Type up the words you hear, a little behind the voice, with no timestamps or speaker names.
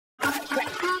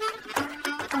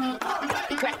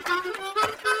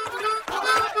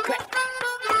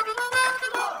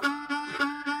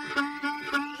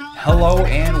Hello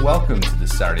and welcome to the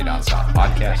Saturday Down South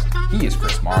podcast. He is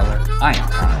Chris Marler. I am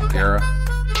Connor O'Gara.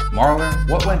 Marler,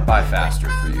 what went by faster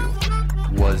for you?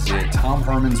 Was it Tom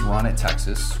Herman's run at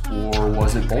Texas, or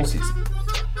was it bowl season?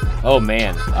 Oh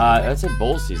man, I'd say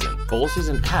bowl season. Bowl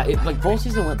season, God, bowl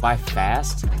season went by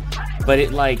fast, but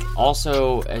it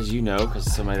also, as you know,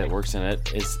 because somebody that works in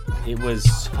it, it was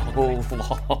so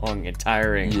long and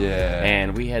tiring. Yeah.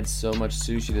 And we had so much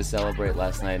sushi to celebrate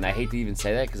last night, and I hate to even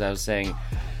say that because I was saying,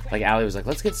 Allie was like,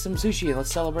 let's get some sushi and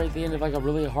let's celebrate the end of a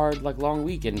really hard long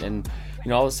week and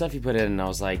all the stuff you put in, and I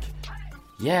was like,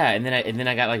 yeah, and then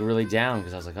I got really down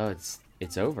because I was like, oh,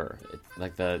 it's over. I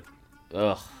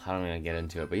don't even get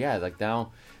into it, but yeah,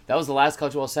 now that was the last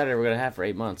College Football Saturday we're gonna have for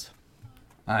 8 months.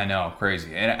 I know,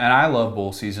 crazy, and I love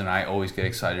bowl season. I always get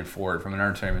excited for it from an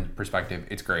entertainment perspective.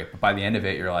 It's great, but by the end of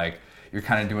it, you're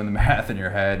kind of doing the math in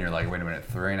your head, and you're like, wait a minute,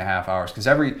 3.5 hours, because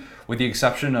with the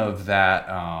exception of that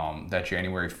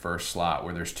January 1st slot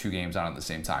where there's 2 games on at the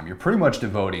same time, you're pretty much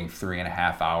devoting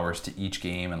 3.5 hours to each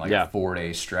game in a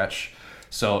 4-day stretch.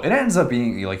 So it ends up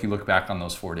being, you look back on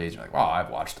those 4 days, you're like, wow, I've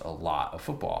watched a lot of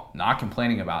football. Not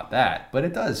complaining about that, but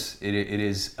it does. It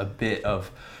is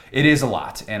a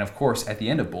lot. And of course, at the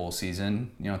end of bowl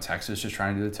season, Texas just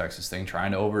trying to do the Texas thing,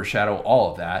 trying to overshadow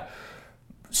all of that.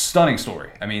 Stunning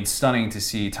story. I mean, stunning to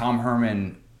see Tom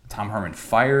Herman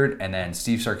fired, and then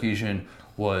Steve Sarkisian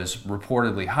was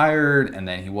reportedly hired, and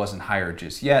then he wasn't hired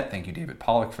just yet. Thank you, David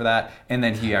Pollack, for that. And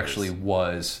then he actually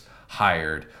was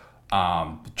hired.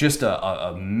 Just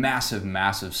a massive,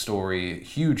 massive story,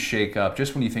 huge shakeup.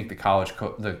 Just when you think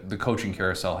the coaching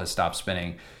carousel has stopped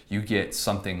spinning, you get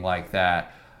something like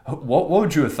that. What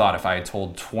would you have thought if I had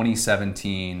told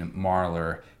 2017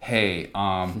 Marler, hey,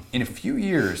 in a few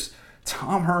years,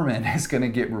 Tom Herman is going to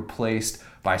get replaced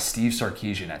by Steve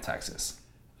Sarkisian at Texas?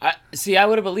 I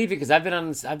would have believed it because I've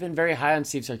been very high on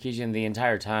Steve Sarkisian the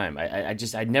entire time.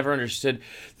 I never understood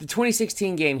the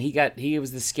 2016 game. He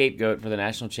was the scapegoat for the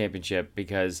national championship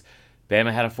because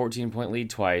Bama had a 14-point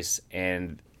lead twice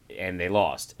and they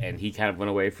lost, and he kind of went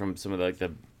away from some of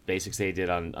the basics they did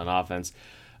on offense.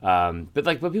 But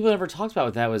what people never talked about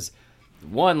with that was,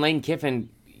 one, Lane Kiffin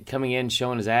coming in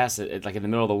showing his ass in the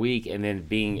middle of the week and then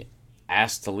being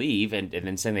asked to leave and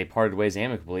then saying they parted ways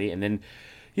amicably, and then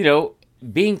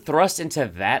being thrust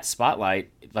into that spotlight,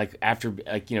 after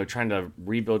trying to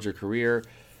rebuild your career,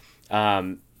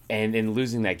 and then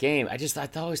losing that game, I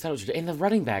always thought it was. And the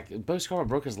running back, Bo Scarborough,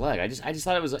 broke his leg. I just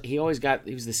thought it was. He was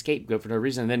the scapegoat for no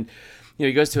reason. And then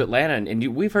he goes to Atlanta,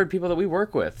 and we've heard people that we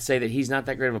work with say that he's not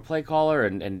that great of a play caller,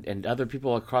 and other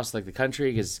people across the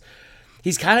country, because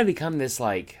he's kind of become this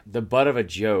the butt of a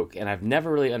joke, and I've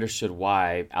never really understood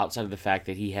why, outside of the fact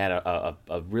that he had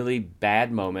a really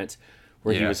bad moment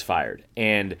where he was fired.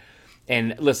 And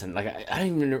listen, I don't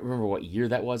even remember what year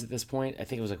that was at this point. I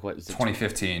think it was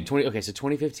 2015.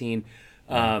 2015.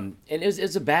 And it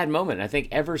was a bad moment. I think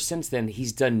ever since then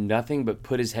he's done nothing but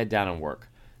put his head down and work.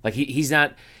 He's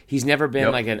never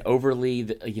been an overly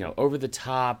over the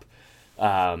top,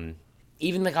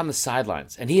 even on the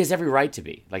sidelines. And he has every right to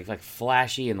be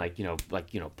flashy and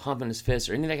pumping his fists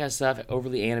or any of that kind of stuff,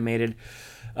 overly animated.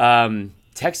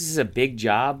 Texas is a big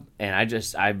job, and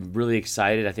I'm really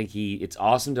excited. I think it's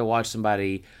awesome to watch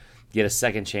somebody get a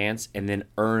second chance and then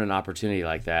earn an opportunity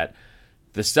like that.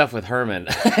 The stuff with Herman,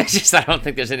 I don't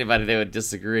think there's anybody that would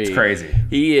disagree. It's crazy.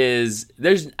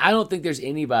 I don't think there's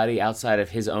anybody outside of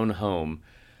his own home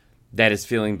that is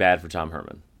feeling bad for Tom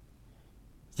Herman.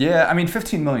 Yeah, I mean,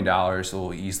 $15 million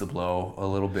will ease the blow a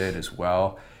little bit as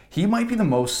well. He might be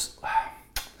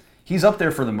he's up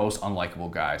there for the most unlikable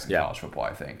guys in college football,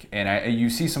 I think. And you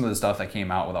see some of the stuff that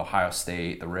came out with Ohio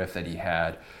State, the rift that he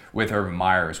had with Urban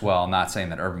Meyer as well. I'm not saying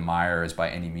that Urban Meyer is by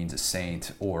any means a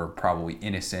saint or probably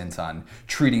innocent on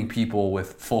treating people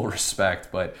with full respect.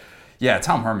 But yeah,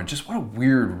 Tom Herman, just what a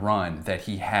weird run that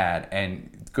he had.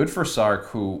 And good for Sark,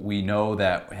 who we know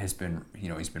that has been,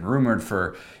 he's been rumored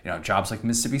for, jobs like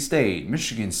Mississippi State,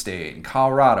 Michigan State, and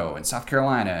Colorado, and South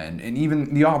Carolina, and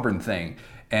even the Auburn thing.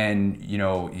 And, you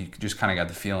just kind of got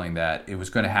the feeling that it was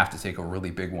going to have to take a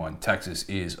really big one. Texas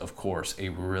is, of course, a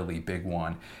really big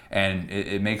one. And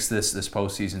it makes this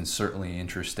postseason certainly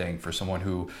interesting for someone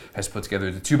who has put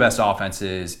together the 2 best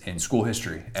offenses in school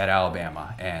history at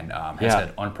Alabama and has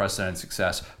had unprecedented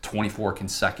success, 24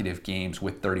 consecutive games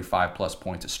with 35-plus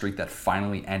points, a streak that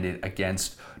finally ended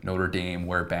against Notre Dame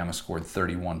where Bama scored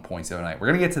 31 points the other night. We're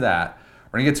going to get to that.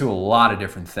 We're going to get to a lot of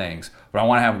different things, but I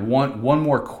want to have one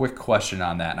more quick question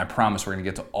on that, and I promise we're going to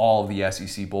get to all of the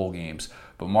SEC bowl games.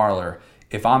 But Marler,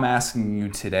 if I'm asking you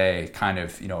today kind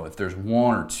of, if there's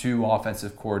 1 or 2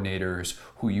 offensive coordinators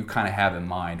who you kind of have in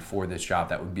mind for this job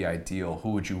that would be ideal, who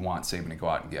would you want Saban to go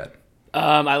out and get?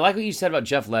 I like what you said about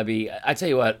Jeff Lebby. I tell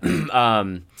you what,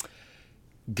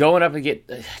 going up and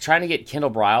trying to get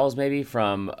Kendall Briles maybe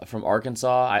from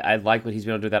Arkansas. I like what he's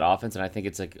been able to do with that offense, and I think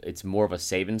it's more of a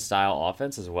Saban style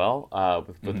offense as well,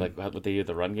 with like what they do with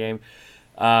the run game.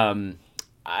 I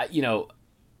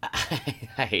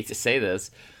hate to say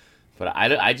this, but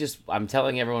I'm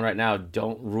telling everyone right now,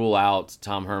 don't rule out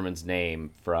Tom Herman's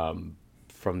name from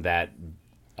that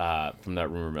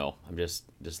rumor mill. I'm just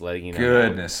letting you know.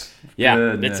 Goodness. Yeah.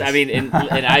 Goodness. And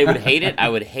I would hate it,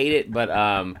 but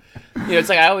it's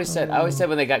like I always said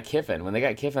when they got Kiffin,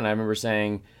 I remember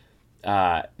saying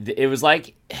it was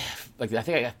like I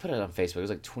think I put it on Facebook. It was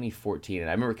like 2014, and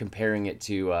I remember comparing it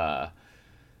to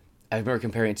it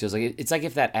was like it's like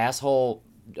if that asshole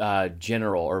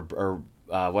general or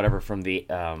whatever from the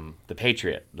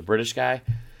Patriot, the British guy.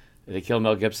 They killed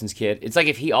Mel Gibson's kid. It's like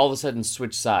if he all of a sudden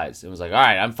switched sides and was like, all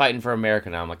right, I'm fighting for America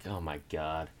now. I'm like, oh, my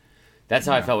God. That's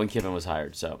how I felt when Kiffin was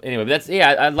hired. So, anyway,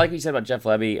 I like what you said about Jeff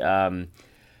Lebby.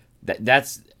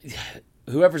 That's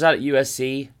whoever's out at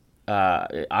USC,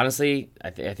 honestly,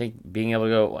 I think being able to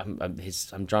go,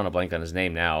 I'm drawing a blank on his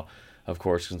name now, of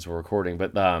course, since we're recording.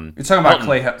 But you're talking about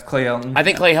Clay Helton? I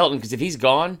think Clay Helton, because if he's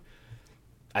gone,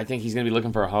 I think he's going to be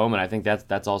looking for a home, and I think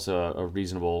that's also a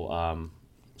reasonable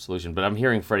solution. But I'm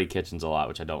hearing Freddie Kitchens a lot,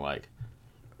 which I don't like.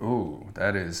 Ooh,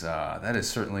 that is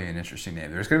certainly an interesting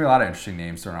name. There's going to be a lot of interesting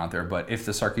names thrown out there, but if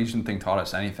the Sarkisian thing taught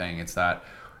us anything, it's that,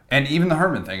 and even the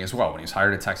Herman thing as well, when he's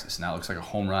hired at Texas, and that looks like a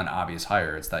home run, obvious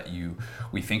hire. It's that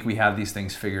we think we have these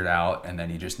things figured out, and then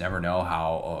you just never know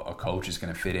how a coach is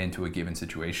going to fit into a given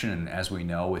situation. And as we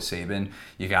know with Saban,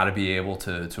 you got to be able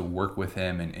to work with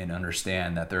him and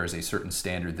understand that there is a certain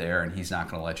standard there, and he's not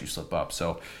going to let you slip up.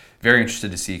 So very interested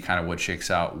to see kind of what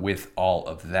shakes out with all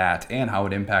of that and how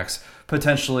it impacts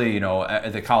potentially,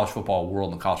 the college football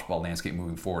world and the college football landscape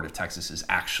moving forward if Texas is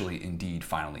actually indeed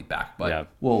finally back. But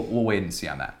we'll wait and see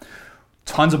on that.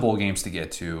 Tons of bowl games to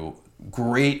get to.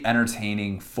 Great,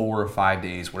 entertaining 4 or 5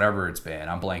 days, whatever it's been.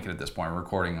 I'm blanking at this point. We're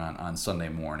recording on Sunday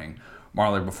morning.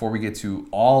 Marler, before we get to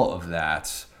all of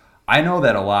that, I know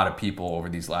that a lot of people over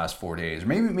these last 4 days,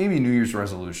 maybe New Year's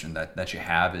resolution that you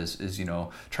have is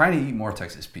trying to eat more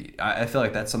Texas Pete. I feel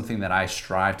like that's something that I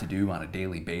strive to do on a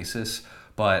daily basis.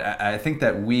 But I think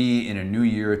that we, in a new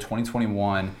year,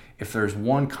 2021, if there's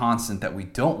one constant that we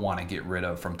don't want to get rid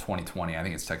of from 2020, I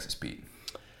think it's Texas Pete.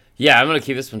 Yeah, I'm going to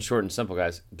keep this one short and simple,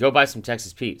 guys. Go buy some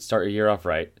Texas Pete. Start your year off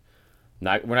right. We're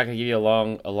not going to give you a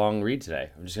long read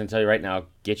today. I'm just going to tell you right now,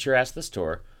 get your ass to the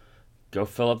store. Go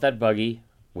fill up that buggy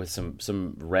with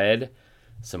some red,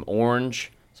 some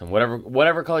orange, some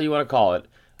whatever color you want to call it.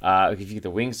 If you get the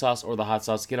wing sauce or the hot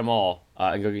sauce, get them all,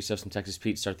 and go get yourself some Texas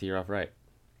Pete. Start the year off right.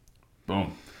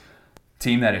 Boom.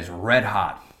 Team that is red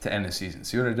hot to end the season.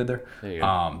 See what I did there? There you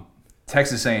go.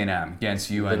 Texas A&M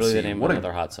against UNC. Literally the name of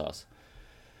another hot sauce.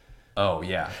 Oh,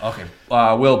 yeah. Okay.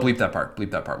 We'll bleep that part.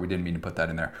 We didn't mean to put that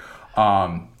in there.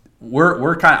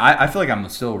 We're kind of, I feel like I'm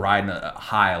still riding a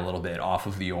high a little bit off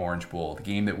of the Orange Bowl, the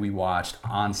game that we watched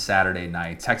on Saturday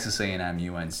night, Texas A&M,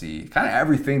 UNC, kind of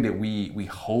everything that we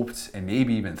hoped and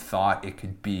maybe even thought it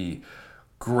could be.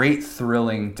 Great,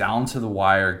 thrilling,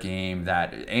 down-to-the-wire game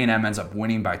that A&M ends up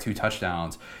winning by 2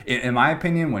 touchdowns. In my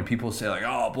opinion, when people say, like,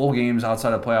 oh, bowl games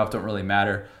outside of the playoff don't really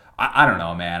matter, I don't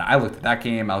know, man. I looked at that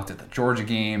game, I looked at the Georgia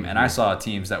game, and I saw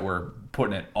teams that were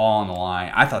putting it all on the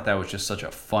line. I thought that was just such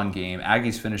a fun game.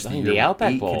 Aggies finished the year with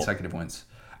 8 consecutive wins.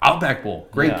 Outback Bowl,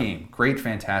 great game, great,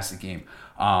 fantastic game.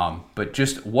 But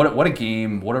just what a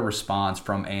game, what a response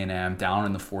from A&M down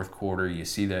in the fourth quarter. You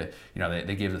see that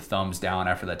they gave the thumbs down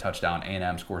after that touchdown.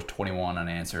 A&M scores 21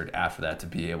 unanswered after that to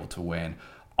be able to win.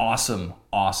 Awesome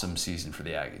season for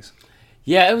the Aggies.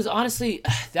 Yeah, it was honestly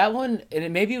that one,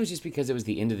 and maybe it was just because it was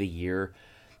the end of the year,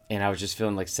 and I was just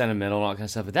feeling like sentimental and all that kind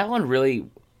of stuff. But that one really,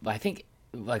 I think,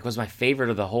 was my favorite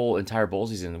of the whole entire bowl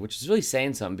season, which is really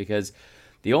saying something because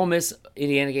the Ole Miss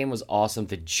Indiana game was awesome.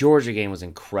 The Georgia game was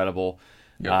incredible.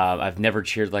 Yep. I've never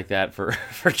cheered like that for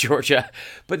Georgia,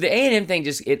 but the A&M thing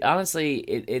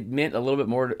it meant a little bit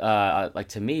more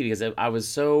to me because I was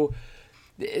so.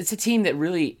 It's a team that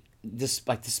really,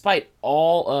 despite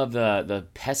all of the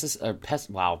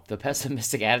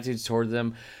pessimistic attitudes towards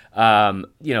them,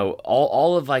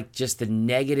 all of just the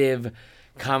negative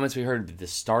comments we heard at the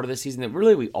start of the season that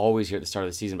really we always hear at the start of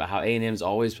the season about how A&M's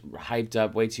always hyped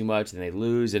up way too much and they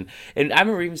lose. And I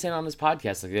remember even saying on this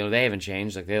podcast, they haven't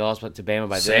changed. Like, they lost to Bama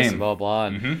by this and blah, blah,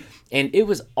 blah. And it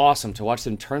was awesome to watch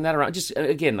them turn that around. Just,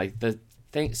 again,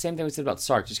 same thing we said about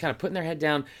Sark, just kind of putting their head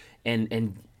down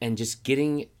and just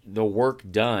getting the work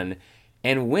done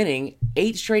and winning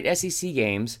 8 straight SEC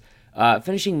games.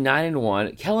 finishing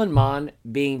 9-1. Kellen Mond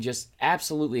being just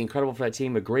absolutely incredible for that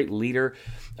team, a great leader.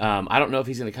 I don't know if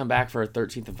he's going to come back for a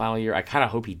 13th and final year. I kind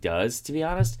of hope he does, to be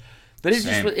honest. But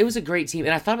it was a great team.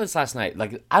 And I thought of this last night.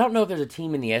 Like, I don't know if there's a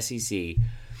team in the SEC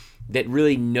that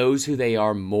really knows who they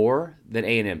are more than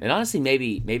A&M. And honestly,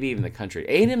 maybe even the country.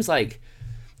 A&M's like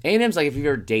if you've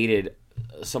ever dated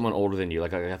someone older than you,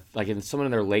 like someone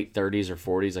in their late 30s or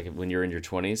 40s, like when you're in your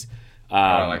 20s.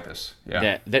 I like this.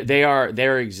 Yeah,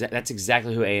 that's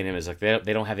exactly who A&M is. Like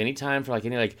they don't have any time for like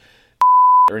any like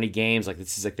or any games. Like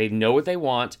this is like they know what they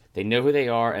want, they know who they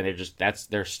are, and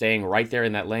they're staying right there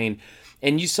in that lane.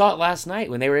 And you saw it last night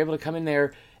when they were able to come in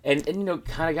there and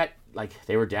kind of got like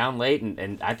they were down late,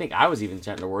 and I think I was even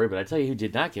starting to worry. But I tell you, who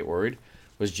did not get worried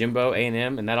was Jimbo,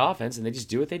 A&M, and that offense, and they just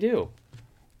do what they do.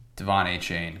 Devon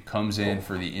Achane comes in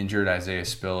for the injured Isaiah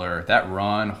Spiller. That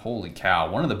run, holy cow,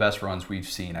 one of the best runs we've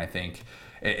seen, I think,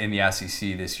 in the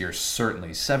SEC this year.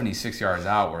 Certainly 76 yards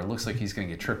out, where it looks like he's going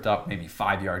to get tripped up, maybe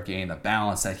 5-yard gain. The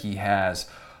balance that he has,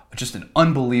 just an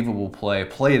unbelievable play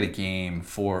of the game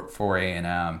for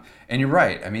A&M. And you're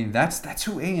right. I mean, that's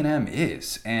who A&M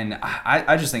is. And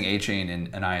I just think Achane and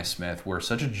Ainias Smith were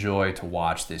such a joy to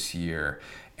watch this year.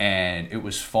 And it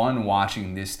was fun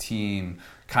watching this team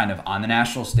kind of on the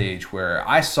national stage, where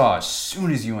I saw as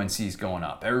soon as UNC's going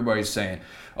up, everybody's saying,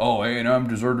 oh, A&M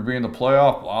deserved to be in the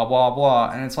playoff, blah, blah,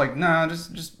 blah. And it's like, nah,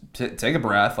 just take a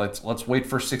breath. Let's wait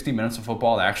for 60 minutes of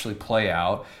football to actually play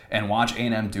out and watch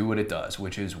A&M do what it does,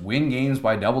 which is win games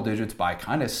by double digits by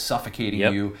kind of suffocating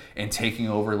you and taking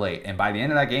over late. And by the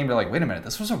end of that game, they're like, wait a minute,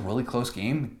 this was a really close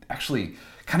game. Actually,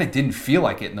 kind of didn't feel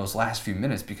like it in those last few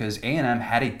minutes because A&M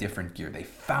had a different gear. They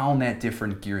found that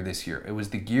different gear this year. It was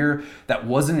the gear that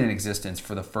wasn't in existence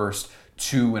for the first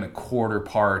 2.25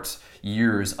 parts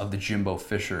years of the Jimbo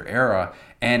Fisher era.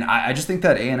 And I just think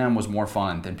that A&M was more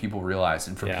fun than people realized.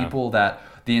 And for people that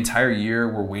the entire year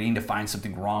were waiting to find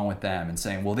something wrong with them and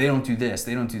saying, well, they don't do this,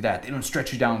 they don't do that, they don't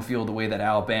stretch you downfield the way that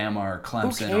Alabama or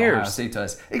Clemson or Ohio State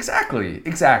does. Exactly.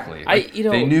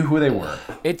 They knew who they were.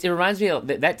 It reminds me of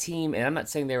that team, and I'm not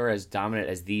saying they were as dominant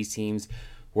as these teams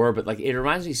were, but like it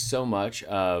reminds me so much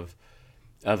of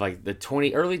like the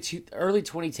early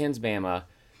 2010s Bama,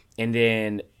 and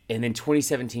then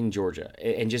 2017 Georgia,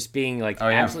 and just being like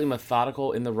absolutely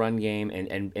methodical in the run game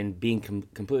and being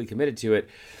completely committed to it,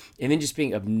 and then just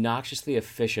being obnoxiously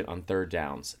efficient on third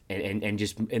downs and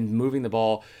just moving the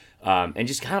ball, and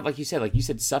just kind of like you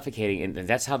said, suffocating, and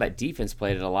that's how that defense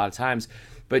played it a lot of times,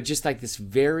 but just like this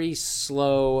very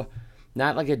slow,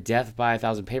 not like a death by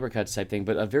 1,000 paper cuts type thing,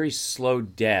 but a very slow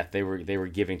death they were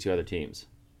giving to other teams.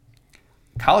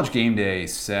 College Game Day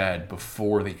said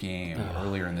before the game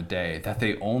earlier in the day that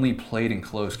they only played in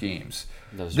close games.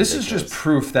 This is just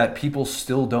proof that people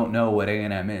still don't know what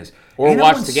A&M is. Or A&M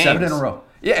watch won the games. 7 in a row.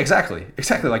 Yeah, exactly.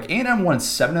 Like A&M won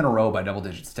 7 in a row by double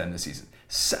digits 10 this season.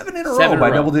 7 in a row by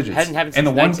double digits. Hadn't happened since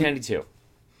 1992.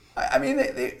 I mean,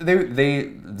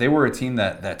 they were a team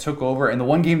that took over, and the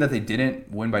one game that they didn't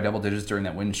win by double digits during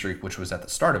that win streak, which was at the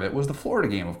start of it, was the Florida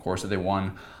game, of course, that they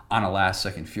won on a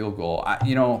last-second field goal.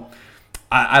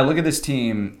 I look at this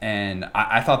team, and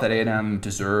I thought that A&M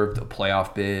deserved a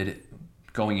playoff bid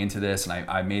going into this, and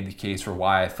I made the case for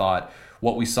why I thought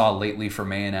what we saw lately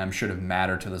from A&M should have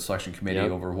mattered to the selection committee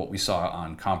over what we saw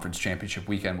on conference championship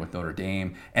weekend with Notre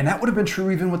Dame. And that would have been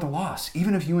true even with the loss.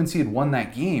 Even if UNC had won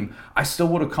that game, I still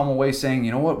would have come away saying,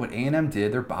 you know what A&M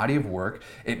did, their body of work,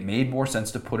 it made more sense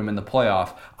to put them in the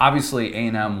playoff. Obviously,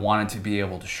 A&M wanted to be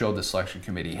able to show the selection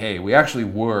committee, hey, we actually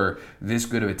were this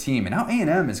good of a team. And now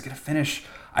A&M is going to finish.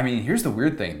 I mean, here's the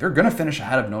weird thing. They're going to finish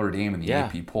ahead of Notre Dame in the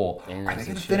AP poll. Are they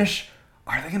going to finish?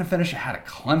 Are they going to finish ahead of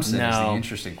Clemson? No. Is the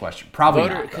interesting question. Probably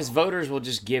not. Because voters will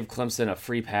just give Clemson a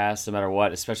free pass no matter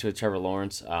what, especially with Trevor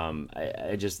Lawrence.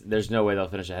 There's no way they'll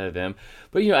finish ahead of them.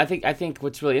 But I think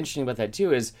what's really interesting about that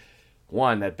too is,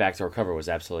 one, that backdoor cover was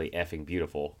absolutely effing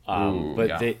beautiful.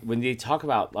 When they talk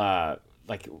about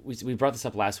we brought this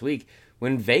up last week,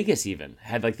 when Vegas even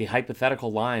had like the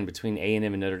hypothetical line between A&M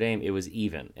and Notre Dame, it was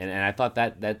even, and I thought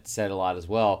that said a lot as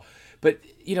well. But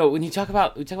when we talk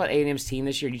about A&M's team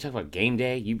this year, and you talk about game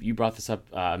day, you brought this up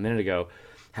a minute ago,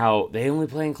 how they only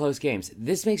play in close games.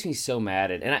 This makes me so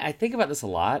mad, and I think about this a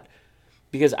lot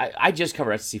because I just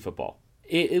cover SEC football.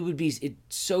 It's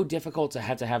so difficult to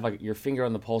have like your finger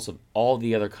on the pulse of all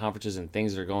the other conferences and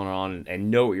things that are going on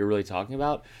and know what you're really talking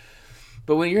about.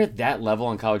 But when you're at that level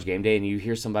on College Game Day and you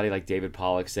hear somebody like David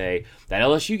Pollack say that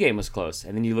LSU game was close,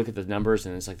 and then you look at the numbers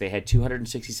and it's like they had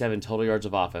 267 total yards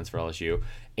of offense for LSU,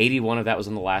 81 of that was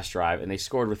on the last drive, and they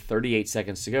scored with 38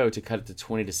 seconds to go to cut it to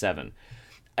 20-7.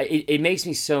 It makes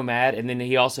me so mad. And then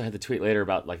he also had the tweet later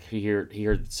about like he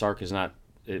heard Sark is not,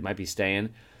 it might be staying.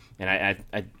 And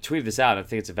I tweeted this out, and I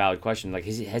think it's a valid question. Like,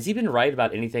 has he been right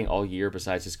about anything all year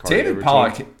besides his cardio David routine?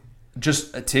 Pollock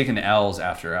just taking L's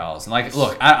after L's. And like,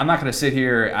 look, I'm not going to sit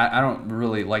here. I don't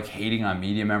really like hating on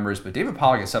media members, but David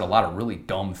Pollock has said a lot of really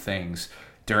dumb things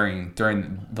during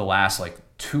the last like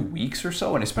 2 weeks or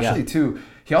so, and especially too.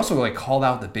 He also like called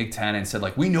out the Big Ten and said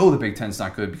like, we know the Big Ten's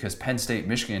not good because Penn State,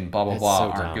 Michigan, blah blah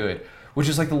blah aren't good. Which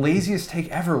is like the laziest take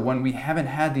ever when we haven't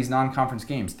had these non-conference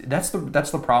games. That's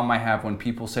the problem I have when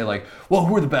people say like, well,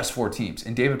 who are the best 4 teams?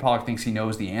 And David Pollock thinks he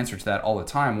knows the answer to that all the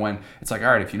time when it's like,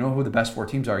 all right, if you know who the best 4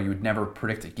 teams are, you would never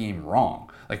predict a game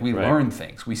wrong. Like we learn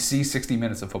things. We see 60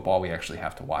 minutes of football. We actually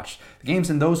have to watch the games.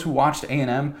 And those who watched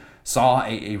A&M saw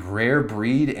a rare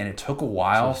breed, and it took a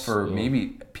while for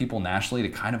maybe people nationally to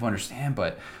kind of understand.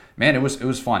 But man, it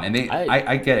was fun. And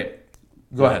I get it.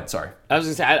 Go ahead. Sorry. I was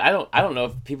gonna say I don't know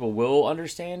if people will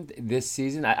understand this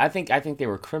season. I think they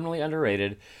were criminally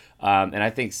underrated, and I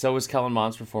think so was Kellen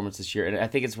Mond's performance this year. And I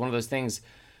think it's one of those things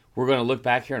we're going to look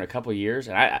back here in a couple of years.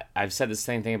 And I've said the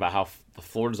same thing about how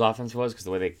Florida's offense was because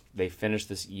the way they finished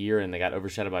this year and they got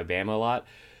overshadowed by Bama a lot.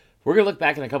 We're gonna look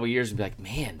back in a couple of years and be like,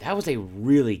 man, that was a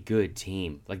really good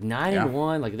team. Like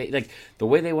 9-1, like the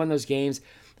way they won those games.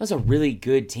 That was a really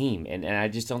good team, and I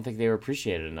just don't think they were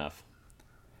appreciated enough.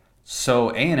 So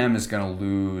A&M is going to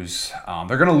lose.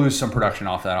 They're going to lose some production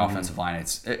off that offensive line.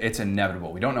 It's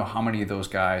inevitable. We don't know how many of those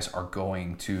guys are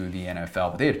going to the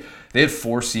NFL, but they had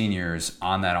 4 seniors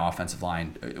on that offensive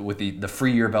line with the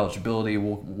free year of eligibility.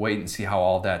 We'll wait and see how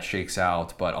all that shakes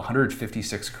out. But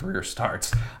 156 career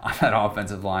starts on that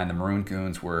offensive line. The Maroon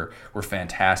Goons were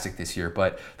fantastic this year.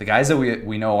 But the guys that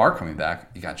we know are coming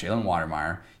back. You got Jalen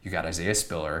Watermeyer. You got Isaiah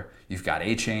Spiller. You've got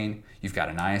A-Chain. You've got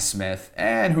Aniyah Smith.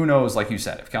 And who knows, like you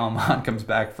said, if Kellen Mond comes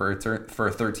back for a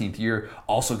 13th year,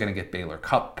 also going to get Baylor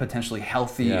Cupp potentially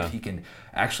healthy if he can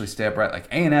actually stay upright. Like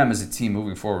A&M as a team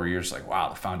moving forward, you're just like, wow,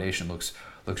 the foundation looks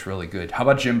really good. How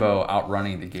about Jimbo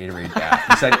outrunning the Gatorade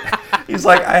bath? He's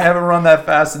like, I haven't run that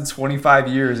fast in 25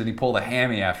 years, and he pulled a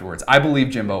hammy afterwards. I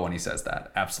believe Jimbo when he says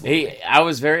that. Absolutely. I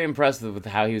was very impressed with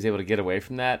how he was able to get away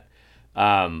from that.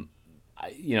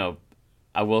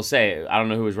 I will say, I don't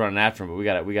know who was running after him, but we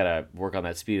gotta work on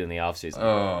that speed in the offseason.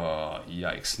 Oh,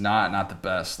 yikes. Not the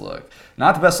best look.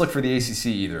 Not the best look for the ACC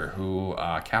either, who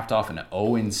capped off an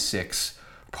 0-6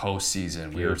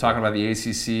 postseason. We were talking about the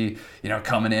ACC,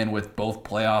 coming in with both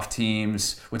playoff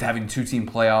teams, with having 2-team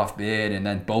playoff bid, and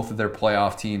then both of their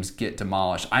playoff teams get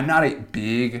demolished. I'm not a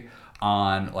big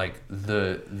on like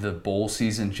the bowl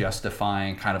season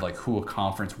justifying kind of like who a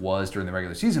conference was during the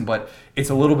regular season, but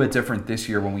it's a little bit different this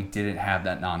year when we didn't have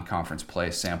that non-conference play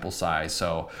sample size.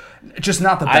 So just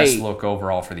not the best look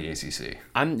overall for the ACC.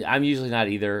 I'm usually not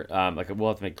either. We'll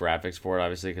have to make graphics for it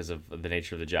obviously because of the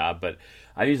nature of the job, but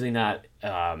I'm usually not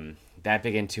that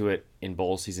big into it in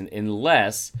bowl season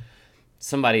unless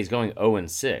somebody's going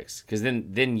 0-6, because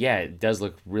then it does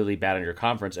look really bad in your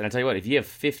conference. And I tell you what, if you have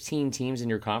 15 teams in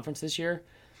your conference this year,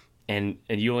 and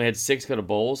you only had 6 go to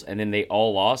bowls, and then they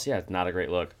all lost, it's not a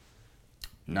great look.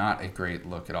 Not a great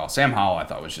look at all. Sam Howell, I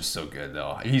thought, was just so good,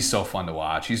 though. He's so fun to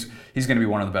watch. He's going to be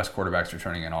one of the best quarterbacks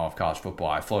returning in all of college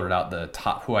football. I floated out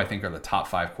who I think are the top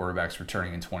 5 quarterbacks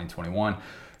returning in 2021.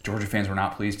 Georgia fans were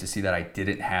not pleased to see that I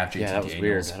didn't have JT that was Daniels.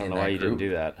 Weird. I don't know why you didn't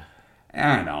do that.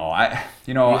 I don't know.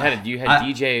 You had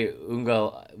DJ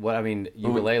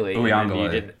Uiagalelei,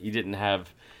 and you didn't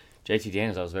have JT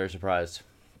Daniels. I was very surprised.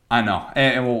 I know,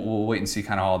 and we'll wait and see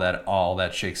kind of all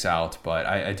that shakes out. But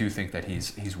I do think that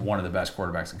he's one of the best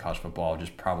quarterbacks in college football,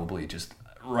 probably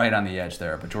right on the edge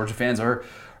there. But Georgia fans are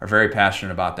very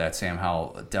passionate about that. Sam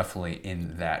Howell definitely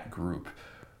in that group.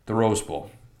 The Rose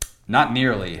Bowl. Not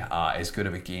nearly as good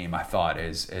of a game, I thought,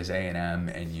 as A&M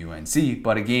and UNC,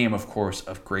 but a game, of course,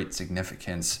 of great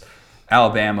significance.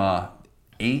 Alabama,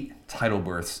 8 title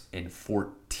berths in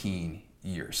 14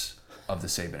 years of the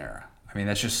Saban era. I mean,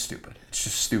 that's just stupid. It's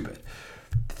just stupid.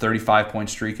 The 35-point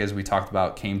streak, as we talked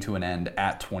about, came to an end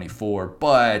at 24,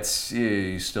 but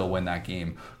you still win that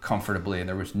game comfortably, and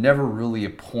there was never really a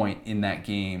point in that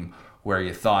game where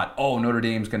you thought, oh, Notre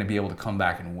Dame's going to be able to come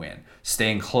back and win.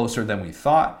 Staying closer than we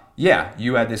thought. Yeah,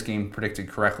 you had this game predicted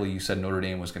correctly. You said Notre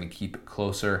Dame was going to keep it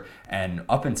closer. And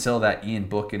up until that Ian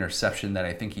Book interception that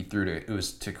I think he threw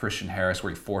to Christian Harris where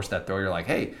he forced that throw, you're like,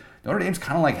 hey, Notre Dame's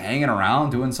kind of like hanging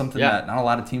around doing something that not a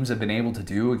lot of teams have been able to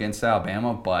do against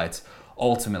Alabama. But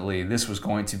ultimately, this was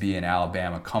going to be an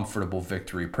Alabama comfortable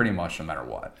victory pretty much no matter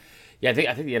what. Yeah, I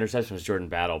think the interception was Jordan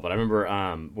Battle. But I remember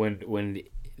when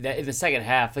in the second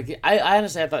half, I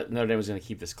honestly thought Notre Dame was going to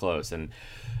keep this close, and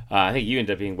I think you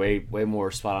ended up being way more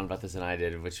spot on about this than I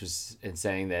did, which was in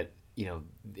saying that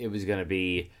it was going to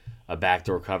be a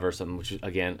backdoor cover, something which is,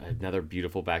 again, another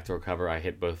beautiful backdoor cover. I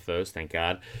hit both those, thank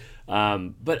God.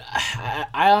 But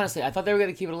I honestly, I thought they were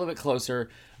going to keep it a little bit closer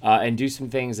and do some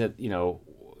things that,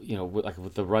 like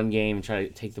with the run game and try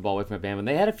to take the ball away from Bama. And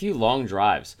they had a few long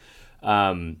drives.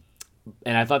 And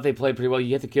I thought they played pretty well.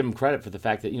 You have to give them credit for the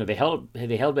fact that, they held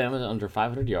Bama under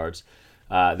 500 yards.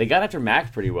 They got after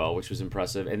Mac pretty well, which was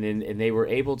impressive. And they were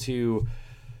able to,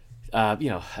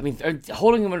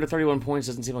 holding them under 31 points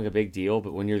doesn't seem like a big deal,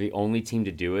 but when you're the only team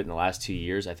to do it in the last 2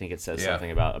 years, I think it says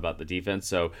something about the defense.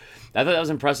 So I thought that was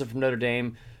impressive from Notre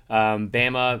Dame.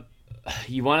 Bama,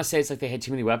 you want to say it's like they had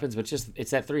too many weapons, but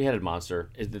it's that three-headed monster.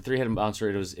 The three-headed monster.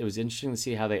 It was interesting to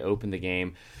see how they opened the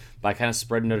game by kind of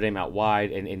spreading Notre Dame out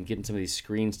wide and getting some of these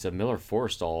screens to Miller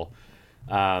Forrestall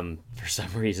for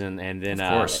some reason, and then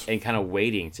and kind of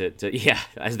waiting to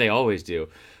as they always do.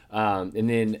 And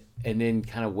then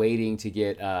kind of waiting to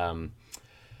get Devontae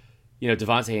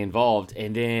involved,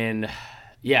 and then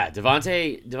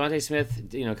Devontae Smith,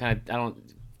 kind of, I don't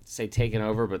say taking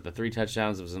over, but the 3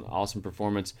 touchdowns was an awesome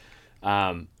performance.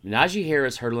 Najee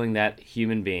Harris hurdling that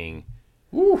human being.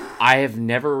 Oof. I have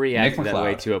never reacted that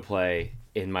way to a play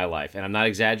in my life, and I'm not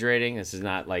exaggerating. This is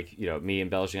not like me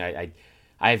embellishing.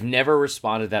 I've never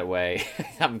responded that way.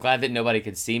 I'm glad that nobody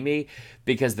could see me,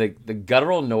 because the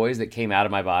guttural noise that came out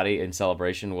of my body in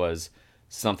celebration was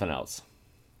something else.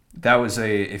 That was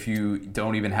if you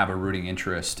don't even have a rooting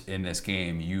interest in this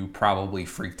game, you probably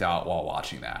freaked out while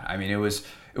watching that. I mean, it was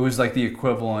like the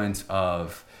equivalent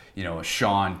of,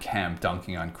 Sean Kemp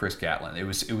dunking on Chris Gatlin. It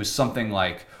was something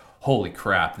like, holy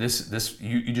crap, this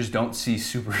you just don't see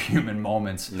superhuman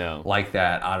moments like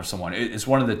that out of someone. It's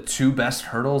one of the 2 best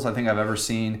hurdles I think I've ever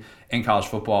seen in college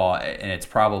football, and it's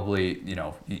probably,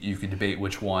 you could debate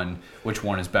which one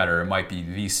is better. It might be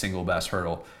the single best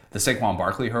hurdle. The Saquon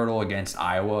Barkley hurdle against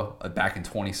Iowa back in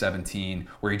 2017,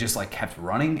 where he just kept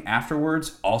running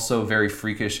afterwards, also very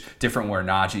freakish, different where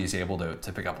Najee is able to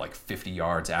pick up 50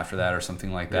 yards after that or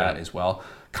something like that as well.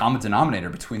 Common denominator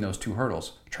between those 2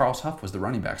 hurdles, Charles Huff was the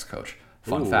running backs coach.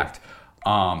 Fun fact.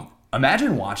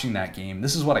 Imagine watching that game.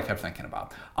 This is what I kept thinking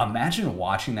about. Imagine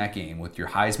watching that game with your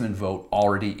Heisman vote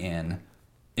already in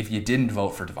if you didn't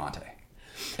vote for Devontae.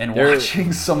 And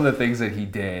watching some of the things that he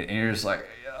did, and you're just like,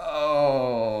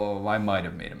 oh, I might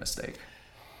have made a mistake.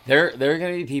 There are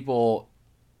going to be people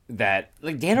that,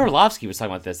 like Dan Orlovsky was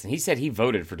talking about this, and he said he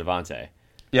voted for Devontae.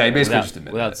 Yeah, he basically just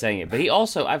admitted without saying it. But he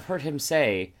also, I've heard him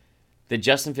say that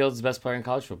Justin Fields is the best player in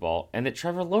college football, and that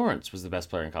Trevor Lawrence was the best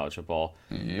player in college football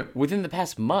within the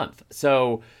past month.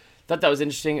 So I thought that was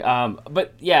interesting.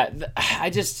 But yeah,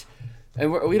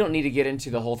 we don't need to get into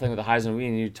the whole thing with the Heisman. We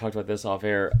need to talk about this off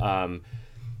air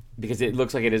because it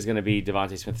looks like it is going to be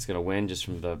Devontae Smith is going to win just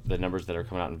from the numbers that are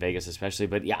coming out in Vegas, especially.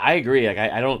 But yeah, I agree.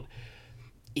 I don't.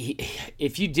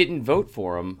 If you didn't vote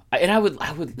for him, and I would,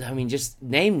 just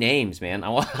name names, man. I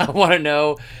want to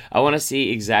know. I want to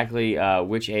see exactly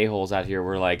which a-holes out here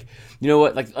were like, you know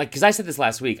what, like because I said this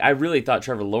last week. I really thought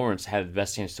Trevor Lawrence had the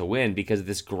best chance to win because of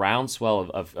this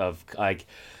groundswell of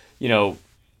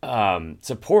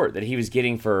support that he was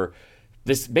getting for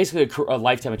this, basically a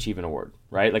lifetime achievement award,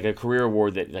 right? Like a career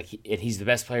award that and he's the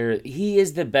best player. He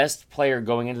is the best player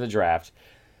going into the draft.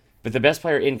 But the best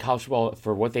player in college football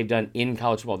for what they've done in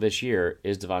college football this year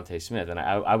is Devontae Smith. And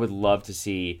I would love to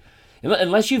see,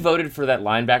 unless you voted for that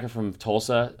linebacker from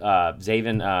Tulsa,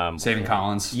 Zaven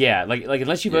Collins. Yeah, like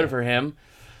unless you voted for him,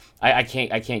 I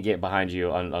can't get behind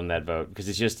you on that vote because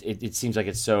it's just it seems like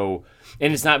it's so,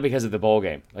 and it's not because of the bowl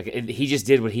game. He just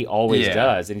did what he always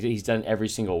does, and he's done every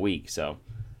single week. So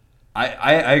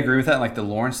I agree with that. Like the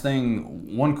Lawrence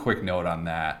thing. One quick note on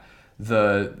that.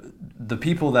 The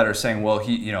people that are saying, well,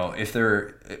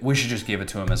 we should just give it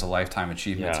to him as a lifetime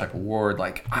achievement type award.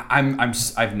 Like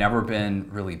I've never been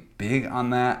really big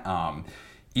on that.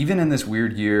 Even in this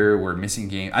weird year where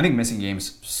I think missing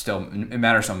games still it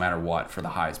matters no matter what for the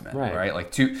Heisman, right?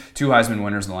 Like two Heisman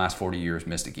winners in the last 40 years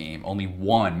missed a game. Only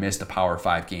one missed a Power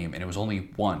 5 game, and it was only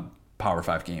one Power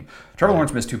 5 game. Trevor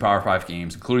Lawrence missed 2 Power 5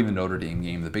 games, including the Notre Dame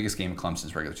game, the biggest game in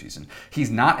Clemson's regular season. He's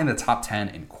not in the top 10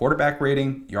 in quarterback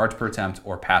rating, yards per attempt,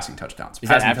 or passing touchdowns. Is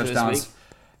passing that after touchdowns.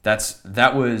 This week?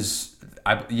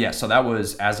 So that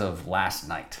was as of last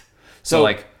night.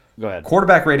 So go ahead.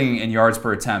 Quarterback rating and yards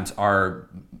per attempt are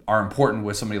important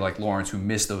with somebody like Lawrence who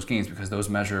missed those games because those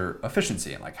measure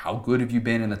efficiency and how good have you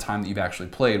been in the time that you've actually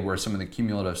played. Where some of the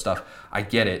cumulative stuff, I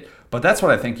get it, but that's what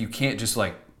I think. You can't just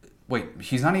wait,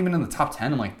 he's not even in the top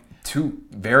 10 in two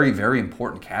very, very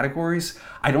important categories.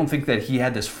 I don't think that he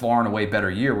had this far and away better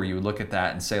year where you would look at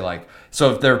that and say, like,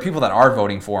 so if there are people that are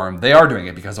voting for him, they are doing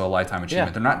it because of a lifetime achievement.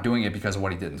 Yeah. They're not doing it because of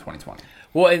what he did in 2020.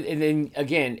 Well, and then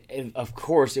again, of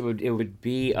course, it would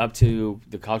be up to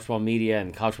the college football media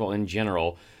and college football in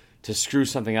general to screw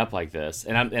something up like this.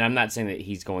 And I'm not saying that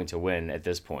he's going to win at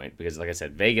this point because, like I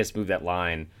said, Vegas moved that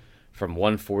line from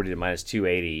 140 to minus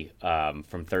 280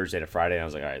 from Thursday to Friday. And I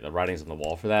was like, all right, the writing's on the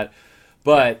wall for that.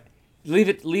 But leave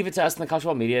it to us in the college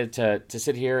football media to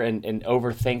sit here and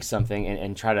overthink something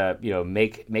and try to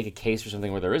make a case for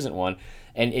something where there isn't one.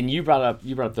 And you brought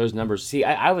up those numbers. See,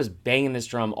 I was banging this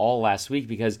drum all last week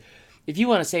because if you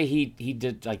want to say he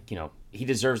did he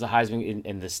deserves the Heisman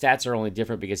and the stats are only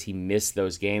different because he missed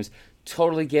those games,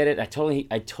 totally get it. I totally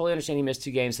understand he missed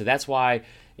 2 games, so that's why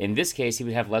in this case he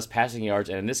would have less passing yards,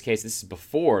 and in this case, this is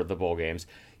before the bowl games,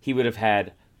 he would have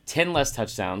had 10 less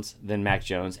touchdowns than Mac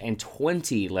Jones and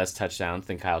 20 less touchdowns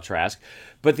than Kyle Trask.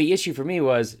 But the issue for me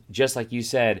was, just like you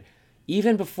said,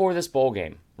 even before this bowl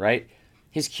game, right?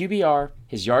 His QBR,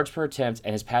 his yards per attempt,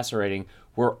 and his passer rating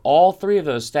were all 3 of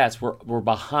those stats were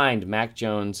behind Mac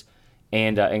Jones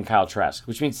and Kyle Trask,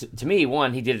 which means to me,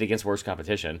 1, he did it against worse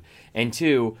competition, and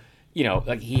 2,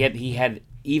 like he had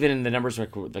even in the numbers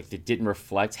like that didn't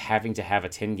reflect having to have a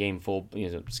 10-game full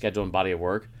schedule and body of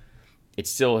work. It's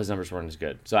still his numbers weren't as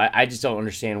good. So I just don't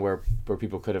understand where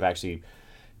people could have actually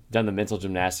done the mental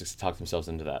gymnastics to talk themselves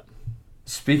into that.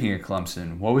 Speaking of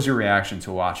Clemson, what was your reaction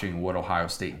to watching what Ohio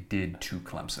State did to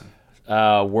Clemson?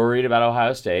 Worried about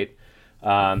Ohio State.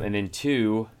 And then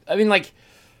 2, I mean, like,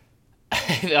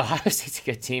 Ohio State's a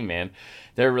good team, man.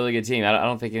 They're a really good team. I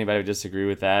don't think anybody would disagree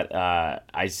with that.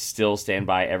 I still stand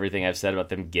by everything I've said about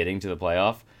them getting to the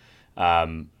playoff.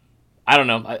 I don't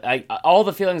know. I all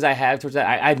the feelings I have towards that,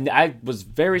 I was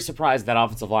very surprised that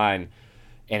offensive line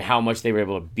and how much they were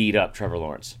able to beat up Trevor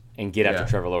Lawrence and get after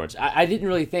Trevor Lawrence. I didn't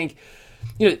really think,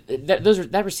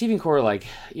 that receiving core, like,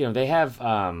 they have,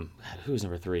 who's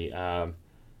number 3?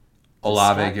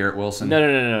 Olave, Garrett Wilson.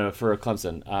 No, for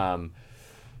Clemson.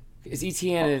 Is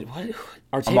Etienne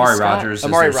what? Amari Rodgers.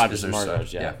 Amari Rodgers,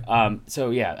 yeah.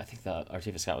 I think the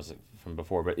Artavis Scott was from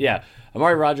before, but yeah,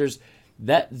 Amari Rodgers.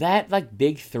 That like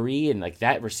big 3 and like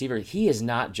that receiver, he is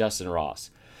not Justin Ross.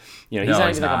 He's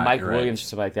not even like a Mike Williams or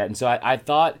something like that. And so I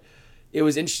thought it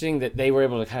was interesting that they were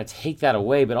able to kind of take that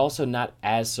away, but also not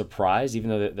as surprised, even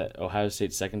though that Ohio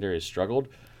State secondary has struggled.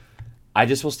 I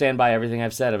just will stand by everything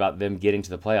I've said about them getting to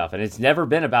the playoff, and it's never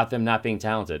been about them not being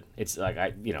talented. It's like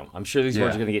I'm sure these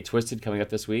words are going to get twisted coming up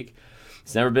this week.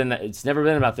 It's never been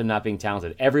about them not being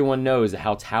talented. Everyone knows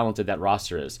how talented that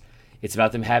roster is. It's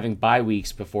about them having bye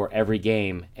weeks before every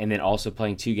game, and then also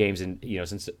playing 2 games in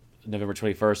since November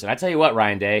 21st. And I tell you what,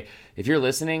 Ryan Day, if you're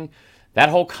listening, that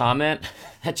whole comment,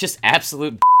 that just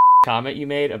absolute comment you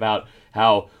made about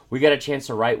how we got a chance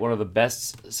to write one of the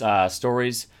best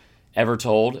stories ever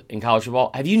told in college football.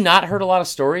 Have you not heard a lot of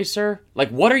stories, sir? Like,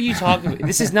 what are you talking about?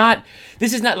 This is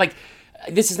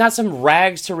not some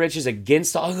rags to riches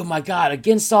against all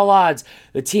odds.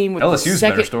 The team with LSU's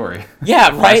better story. Yeah,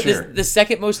 right. The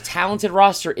second most talented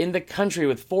roster in the country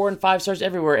with 4 and 5 stars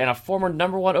everywhere, and a former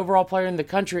number 1 overall player in the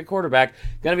country at quarterback,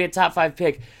 going to be a top 5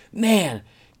 pick. Man,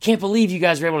 can't believe you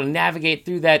guys were able to navigate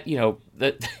through that.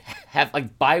 Have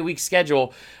like bye week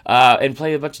schedule and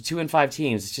play a bunch of 2 and 5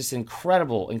 teams. It's just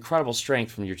incredible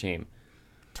strength from your team.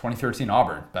 2013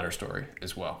 Auburn, better story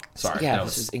as well. Sorry, yeah,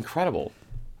 this is incredible.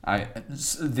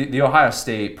 The Ohio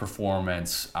State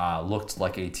performance looked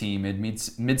like a team in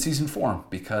mid-season form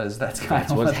because that's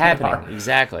what's happening.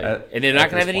 Exactly. And they're not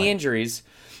going to have any injuries.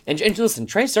 And listen,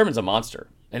 Trey Sermon's a monster.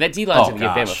 And that D-line's going to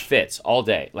give Bama fits all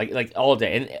day. Like all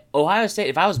day. And Ohio State,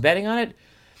 if I was betting on it,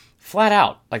 flat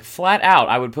out,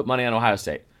 I would put money on Ohio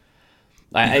State.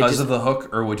 Because of the hook,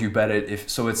 or would you bet it if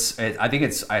so? I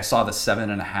saw the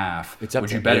 7.5. It's up would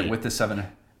to you bet 8. it with the 7?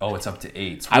 Oh, it's up to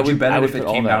 8. So would you bet it if it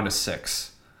came down to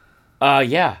 6?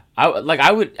 Yeah.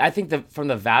 I think that from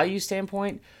the value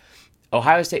standpoint,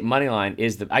 Ohio State money line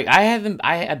is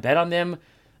I bet on them.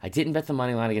 I didn't bet the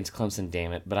money line against Clemson,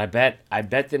 damn it, but I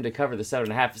bet them to cover the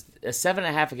 7.5. A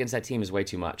 7.5 against that team is way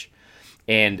too much,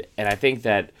 and I think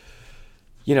that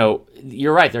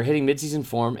you're right. They're hitting midseason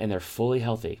form and they're fully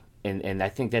healthy. And I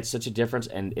think that's such a difference.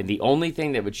 And the only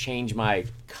thing that would change my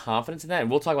confidence in that,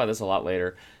 and we'll talk about this a lot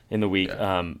later in the week,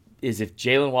 is if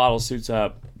Jalen Waddle suits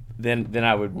up, then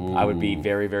I would be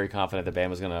very, very confident that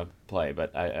Bama's going to play.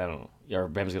 But I don't know. Or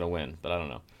Bama's going to win, but I don't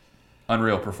know.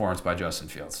 Unreal performance by Justin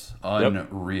Fields.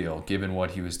 Unreal, given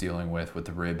what he was dealing with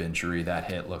the rib injury. That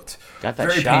hit looked got that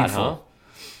very shot, painful. huh?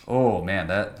 Oh man,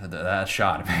 that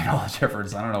shot made all the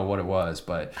difference. I don't know what it was,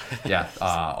 but yeah,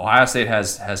 Ohio State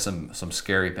has some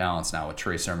scary balance now with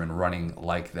Trey Sermon running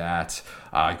like that.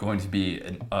 Going to be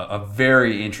a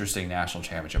very interesting national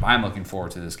championship. I'm looking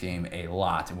forward to this game a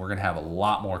lot, and we're going to have a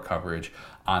lot more coverage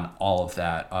on all of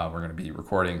that. We're going to be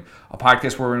recording a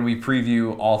podcast where when we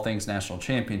preview all things national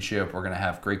championship, we're going to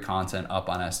have great content up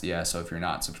on SDS. So if you're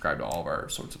not subscribed to all of our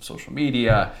sorts of social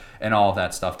media and all of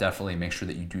that stuff, definitely make sure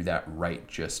that you do that right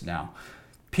just now.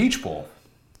 Peach Bowl,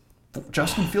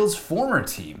 Justin Fields' former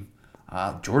team,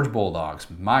 Georgia Bulldogs.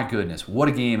 My goodness, what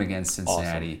a game against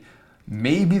Cincinnati. Awesome.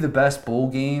 Maybe the best bowl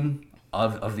game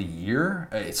of the year.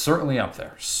 It's certainly up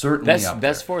there.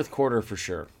 Best fourth quarter for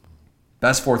sure.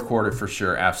 Best fourth quarter for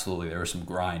sure, absolutely. There were some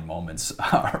grind moments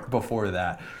before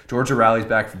that. Georgia rallies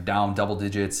back from down double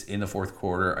digits in the fourth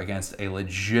quarter against a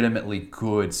legitimately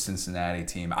good Cincinnati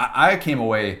team. I came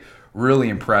away really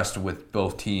impressed with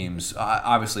both teams.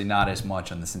 Obviously not as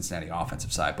much on the Cincinnati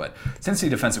offensive side, but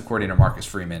Cincinnati defensive coordinator Marcus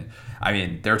Freeman, I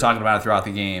mean, they were talking about it throughout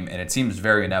the game, and it seems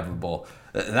very inevitable.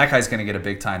 That guy's going to get a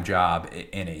big-time job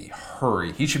in a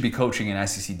hurry. He should be coaching an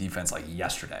SEC defense like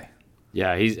yesterday.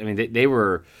 Yeah, they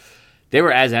were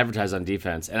as advertised on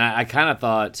defense, and I kind of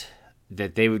thought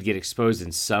that they would get exposed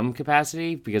in some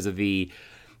capacity because of we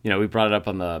brought it up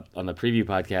on the preview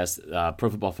podcast. Pro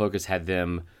Football Focus had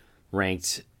them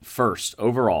ranked first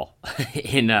overall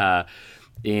in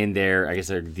their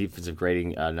defensive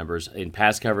grading numbers in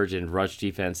pass coverage and rush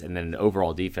defense, and then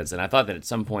overall defense. And I thought that at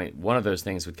some point one of those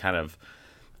things would kind of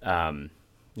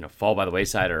fall by the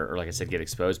wayside or like I said, get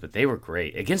exposed. But they were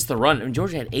great against the run. I mean,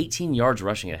 Georgia had 18 yards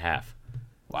rushing at half.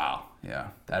 Wow. Yeah,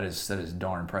 that is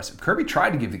darn impressive. Kirby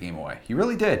tried to give the game away. He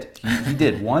really did. He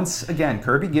did. Once again,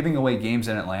 Kirby giving away games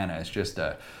in Atlanta is just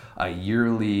a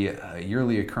yearly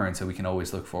occurrence that we can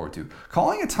always look forward to.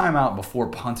 Calling a timeout before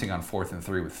punting on 4th and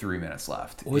 3 with 3 minutes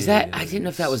left. Was that? I didn't know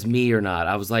if that was me or not.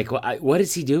 I was like, what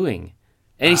is he doing?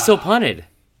 And he still punted.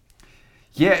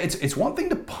 Yeah, it's one thing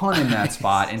to punt in that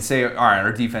spot and say, all right,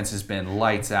 our defense has been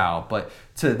lights out, but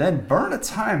to then burn a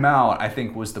timeout, I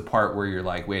think was the part where you're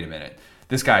like, wait a minute.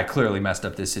 This guy clearly messed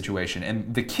up this situation.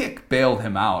 And the kick bailed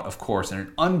him out, of course, in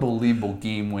an unbelievable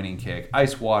game-winning kick.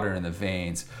 Ice water in the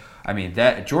veins. I mean,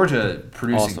 that Georgia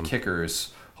producing awesome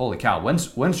kickers, holy cow.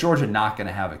 When's Georgia not going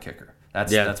to have a kicker?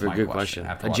 That's my good question.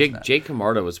 Jake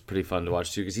Camarda was pretty fun to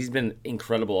watch, too, because he's been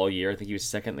incredible all year. I think he was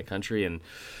second in the country in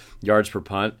yards per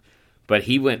punt. But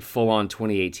he went full-on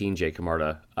 2018 Jake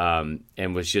Camarda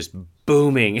and was just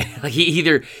booming. Like he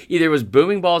either was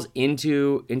booming balls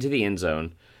into the end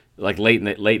zone, like late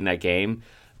in that game,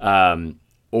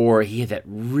 or he had that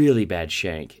really bad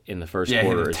shank in the first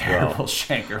quarter as well. Terrible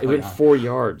shank. It went 4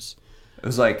 yards. It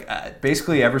was like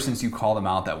basically ever since you called him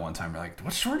out that one time, you're like,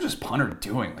 what's Georgia's punter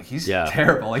doing? Like he's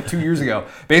terrible. Like 2 years ago,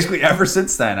 basically ever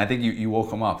since then, I think you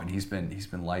woke him up and he's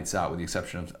been lights out with the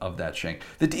exception of that shank.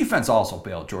 The defense also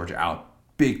bailed Georgia out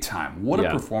big time. What a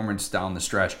performance down the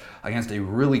stretch against a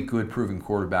really good proven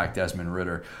quarterback, Desmond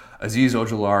Ridder. Azeez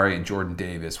Ojulari and Jordan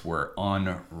Davis were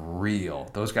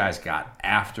unreal. Those guys got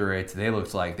after it. They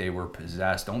looked like they were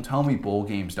possessed. Don't tell me bowl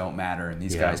games don't matter and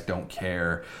these guys don't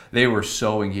care. They were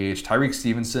so engaged. Tyreek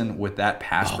Stevenson with that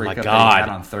pass breakup that he had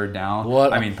on third down.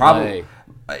 Probably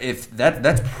if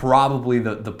that's probably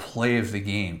the play of the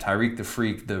game. Tyreek the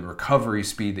Freak, the recovery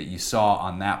speed that you saw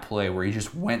on that play where he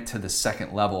just went to the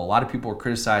second level. A lot of people were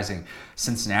criticizing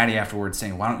Cincinnati afterwards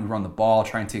saying, why don't you run the ball,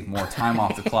 try and take more time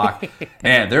off the clock.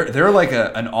 Man, they're like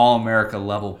an All-America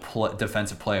level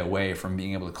defensive play away from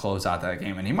being able to close out that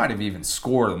game. And he might have even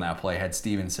scored on that play had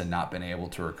Stevenson not been able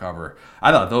to recover.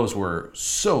 I thought those were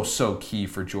so key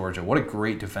for Georgia. What a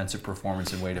great defensive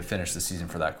performance and way to finish the season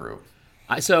for that group.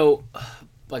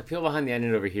 Like peel behind the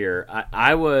onion over here,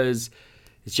 it's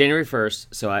January 1st,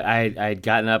 so I had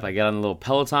gotten up, I got on a little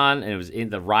Peloton,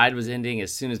 and the ride was ending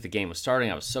as soon as the game was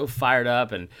starting. I was so fired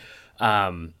up and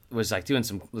was like doing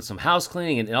some house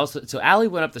cleaning, and also, so Allie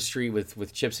went up the street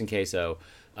with Chips and Queso,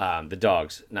 the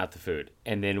dogs, not the food,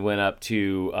 and then went up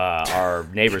to our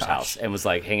neighbor's house and was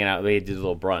like hanging out. They did a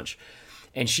little brunch,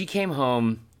 and she came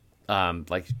home, trying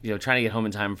to get home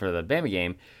in time for the Bama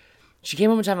game. She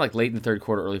came home in time like late in the third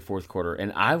quarter, early fourth quarter,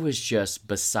 and I was just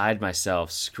beside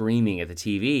myself screaming at the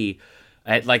TV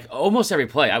at like almost every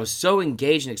play. I was so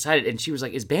engaged and excited, and she was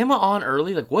like, is Bama on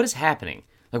early? Like, what is happening?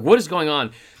 Like, what is going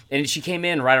on? And she came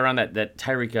in right around that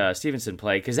Tyreek Stevenson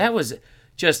play, because that was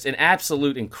just an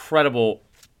absolute incredible,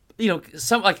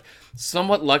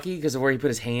 somewhat lucky because of where he put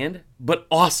his hand, but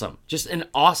awesome. Just an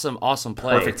awesome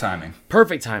play.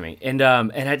 Perfect timing. And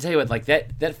I tell you what, like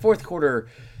that fourth quarter,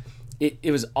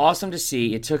 It was awesome to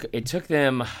see. It took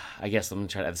them, I guess, let me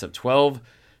try to add this up, 12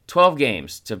 12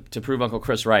 games to prove Uncle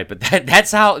Chris right, but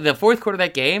that's how the fourth quarter of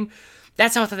that game,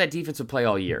 that's how I thought that defense would play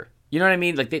all year. You know what I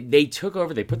mean? Like they took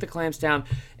over, they put the clamps down,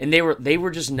 and they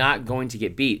were just not going to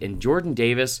get beat. And Jordan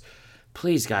Davis,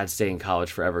 please God, stay in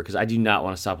college forever, because I do not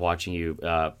want to stop watching you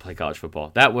play college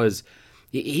football.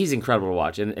 He's incredible to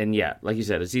watch. And yeah, like you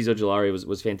said, Azeez Ojulari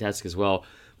was fantastic as well.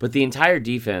 But the entire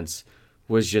defense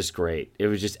was just great. It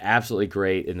was just absolutely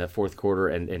great in the fourth quarter,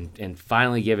 and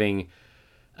finally giving.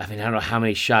 I mean, I don't know how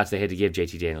many shots they had to give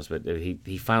JT Daniels, but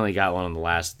he finally got one on the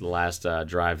last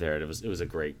drive there. And it was a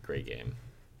great game.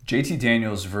 JT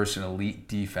Daniels versus an elite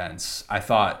defense, I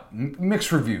thought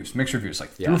mixed reviews. Like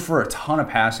threw for a ton of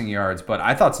passing yards, but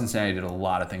I thought Cincinnati did a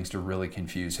lot of things to really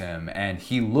confuse him, and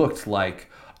he looked like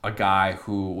a guy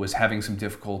who was having some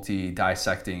difficulty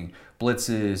dissecting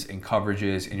blitzes and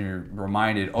coverages, and you're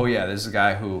reminded, oh yeah, this is a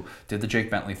guy who did the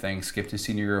Jake Bentley thing, skipped his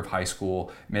senior year of high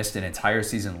school, missed an entire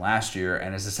season last year,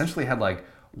 and has essentially had like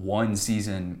one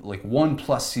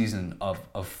plus season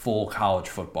of full college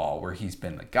football where he's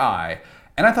been the guy.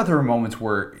 And I thought there were moments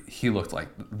where he looked like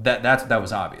that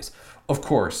was obvious. Of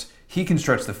course, he can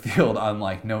stretch the field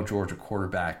unlike no Georgia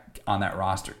quarterback on that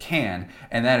roster can,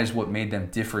 and that is what made them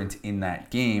different in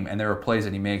that game. And there are plays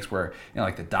that he makes where,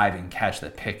 like the diving catch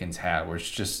that Pickens had, where it's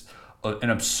just an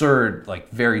absurd, like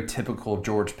very typical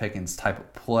George Pickens type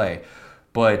of play.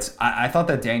 But I thought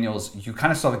that Daniels, you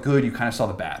kind of saw the good, you kind of saw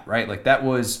the bad, right? Like that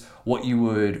was what you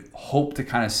would hope to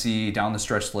kind of see down the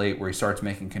stretch late where he starts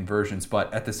making conversions.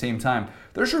 But at the same time,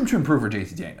 there's room to improve for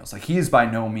JT Daniels. Like he is by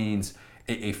no means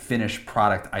a finished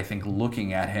product, I think,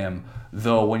 looking at him.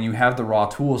 Though when you have the raw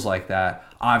tools like that,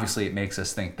 obviously it makes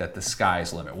us think that the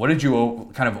sky's the limit. What did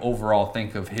you kind of overall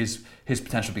think of his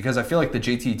potential? Because I feel like the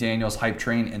JT Daniels hype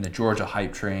train and the Georgia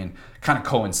hype train kind of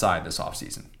coincide this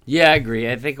offseason. Yeah, I agree.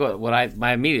 I think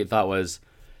my immediate thought was,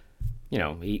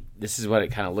 this is what it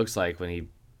kind of looks like when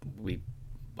we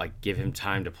like give him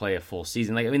time to play a full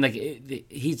season. Like I mean,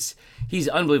 he's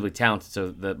unbelievably talented.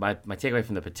 So my takeaway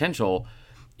from the potential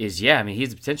is, he has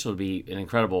the potential to be an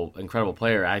incredible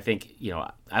player. I think,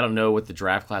 I don't know what the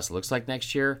draft class looks like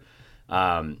next year.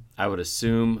 I would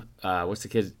assume, what's the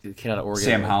kid out of Oregon?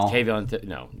 Sam Howell. Kayvon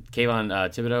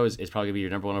Thibodeau is probably going to be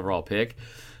your number one overall pick.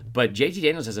 But JT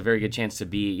Daniels has a very good chance to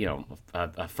be,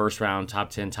 a first-round, top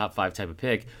 10, top 5 type of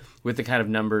pick with the kind of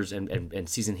numbers and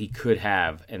season he could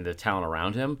have and the talent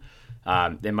around him,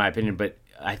 in my opinion. But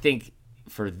I think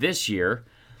for this year,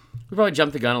 we probably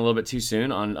jumped the gun a little bit too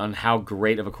soon on how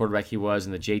great of a quarterback he was.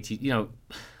 And the JT,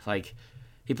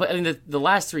 he played. I mean, the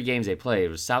last 3 games they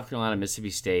played was South Carolina, Mississippi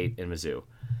State, and Mizzou,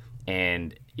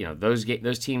 and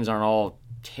those teams aren't all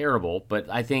terrible, but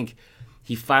I think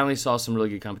he finally saw some really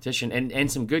good competition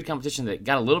and some good competition that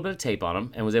got a little bit of tape on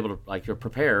him and was able to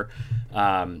prepare,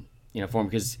 for him,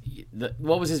 because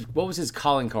what was his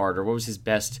calling card, or what was his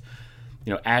best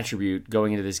attribute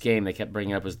going into this game they kept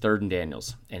bringing up was 3rd and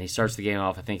Daniels. And he starts the game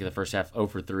off, I think, in the first half 0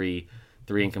 for 3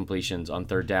 incompletions on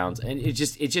 3rd downs. And it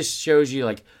just shows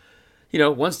you,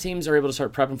 once teams are able to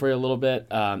start prepping for you a little bit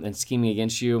and scheming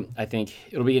against you, I think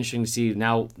it'll be interesting to see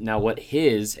now what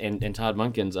his and Todd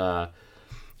Monken's,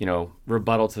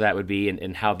 rebuttal to that would be,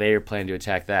 and how they are planning to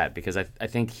attack that. Because I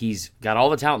think he's got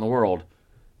all the talent in the world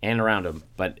and around him,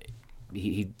 but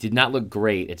he did not look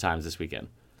great at times this weekend.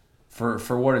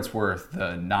 For what it's worth,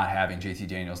 the not having JT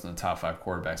Daniels in the top 5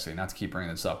 quarterbacks, so not to keep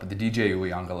bringing this up, but the DJ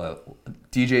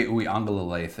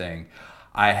Uiagalelei thing,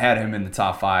 I had him in the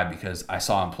top 5 because I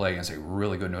saw him play against a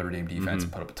really good Notre Dame defense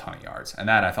and put up a ton of yards. And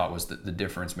that I thought was the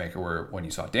difference maker, where when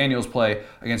you saw Daniels play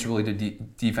against a really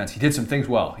good defense, he did some things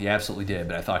well. He absolutely did.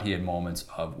 But I thought he had moments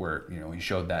of where, he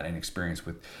showed that inexperience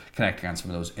with connecting on some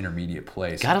of those intermediate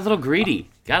plays. Got a little greedy.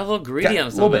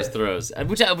 On some of those throws,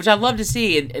 which I love to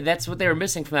see. And that's what they were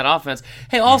missing from that offense.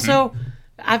 Hey, also,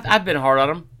 I've been hard on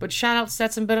him, but shout out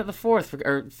Stetson Bennett the fourth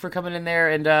for coming in there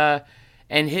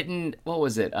and hitting, what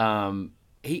was it?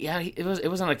 It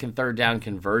was on a 3rd down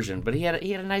conversion, but he had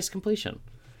a nice completion.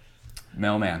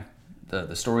 Mailman, the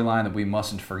storyline that we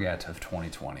mustn't forget of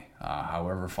 2020,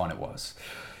 however fun it was.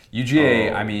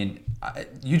 UGA,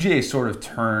 UGA sort of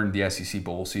turned the SEC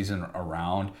bowl season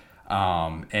around,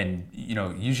 and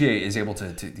UGA is able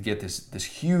to get this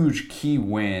huge key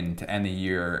win to end the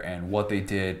year, and what they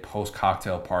did post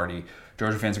cocktail party.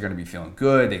 Georgia fans are going to be feeling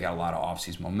good. They got a lot of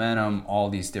offseason momentum, all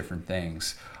these different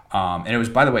things. And it was,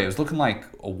 by the way, it was looking like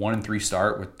a 1-3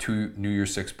 start with 2 New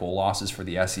Year's Six bowl losses for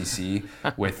the SEC,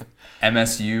 with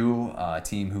MSU, a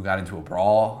team who got into a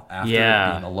brawl after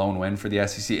being a lone win for the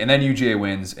SEC, and then UGA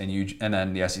wins, and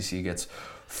then the SEC gets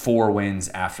 4 wins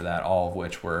after that, all of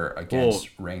which were against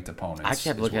ranked opponents. I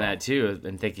kept looking at it too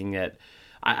and thinking that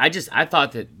I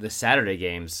thought that the Saturday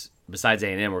games besides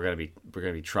A&M, we're gonna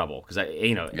be trouble because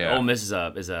Ole Miss is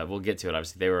a we'll get to it.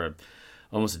 Obviously, they were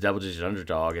almost a double-digit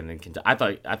underdog, and then I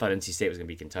thought NC State was gonna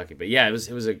be Kentucky, but yeah, it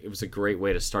was a great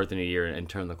way to start the new year and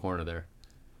turn the corner there.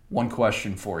 One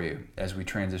question for you as we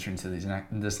transition to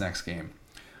this next game.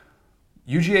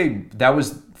 UGA, that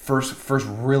was first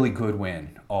really good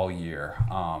win all year.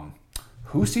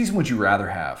 Whose season would you rather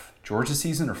have, Georgia's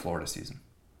season or Florida's season?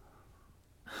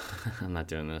 I'm not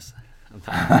doing this. I'm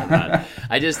not.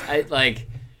 I'm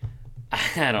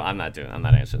not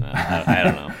answering that. I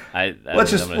don't know.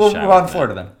 We'll move on to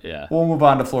Florida then. Yeah. We'll move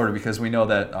on to Florida because we know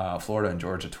that Florida and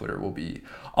Georgia Twitter will be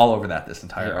all over that this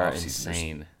entire offseason.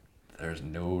 Insane. There's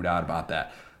no doubt about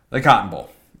that. The Cotton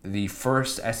Bowl, the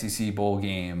first SEC bowl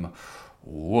game.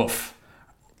 Woof.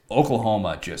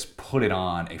 Oklahoma just put it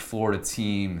on a Florida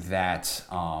team that,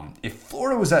 if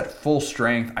Florida was at full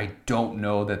strength, I don't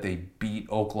know that they beat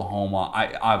Oklahoma.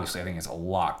 I think it's a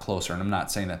lot closer, and I'm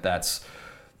not saying that that's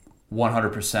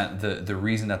 100% the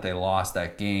reason that they lost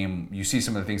that game. You see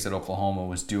some of the things that Oklahoma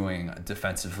was doing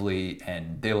defensively,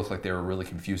 and they looked like they were really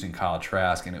confusing Kyle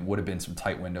Trask, and it would have been some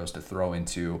tight windows to throw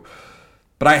into.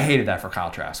 But I hated that for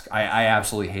Kyle Trask. I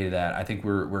absolutely hated that. I think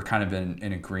we're kind of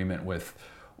in agreement with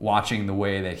watching the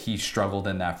way that he struggled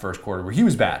in that first quarter where he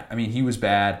was bad. I mean, he was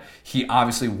bad. He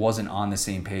obviously wasn't on the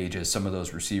same page as some of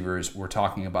those receivers. We're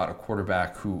talking about a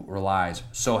quarterback who relies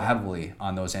so heavily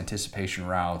on those anticipation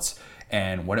routes.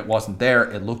 And when it wasn't there,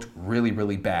 it looked really,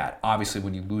 really bad. Obviously,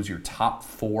 when you lose your top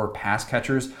 4 pass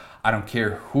catchers, I don't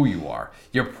care who you are,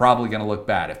 you're probably going to look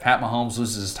bad. If Pat Mahomes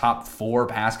loses his top 4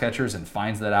 pass catchers and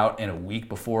finds that out in a week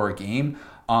before a game,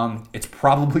 it's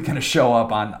probably going to show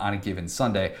up on a given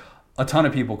Sunday. A ton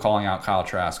of people calling out Kyle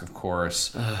Trask, of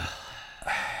course.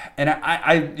 And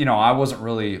I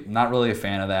wasn't not really a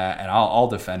fan of that, and I'll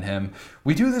defend him.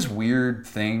 We do this weird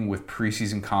thing with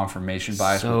preseason confirmation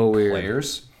bias with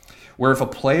players, where if a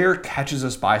player catches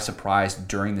us by surprise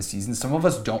during the season, some of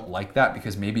us don't like that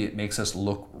because maybe it makes us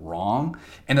look wrong.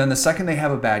 And then the second they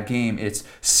have a bad game, it's,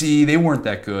 see, they weren't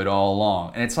that good all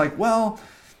along. And it's like, well,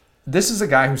 this is a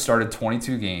guy who started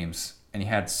 22 games, and he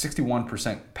had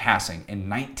 61% passing in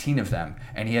 19 of them,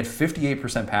 and he had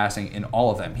 58% passing in all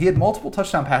of them. He had multiple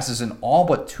touchdown passes in all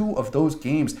but 2 of those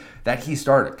games that he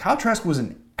started. Kyle Trask was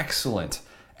an excellent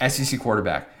SEC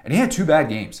quarterback, and he had 2 bad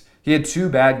games.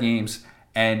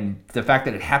 And the fact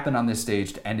that it happened on this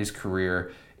stage to end his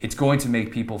career, it's going to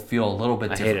make people feel a little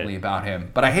bit differently about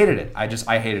him. But I hated it. I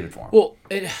hated it for him. Well,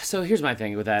 so here's my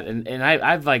thing with that, and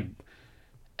I've I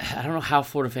don't know how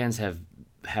Florida fans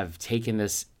have taken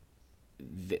this,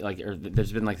 or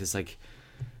there's been this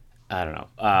I don't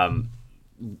know,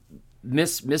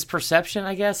 misperception,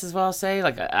 I guess is what I'll say.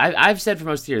 I've said for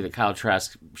most of the year that Kyle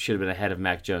Trask should have been ahead of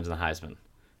Mac Jones in the Heisman,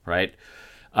 right?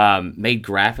 Made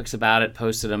graphics about it,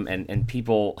 posted them, and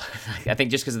people, I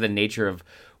think just because of the nature of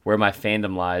where my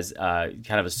fandom lies,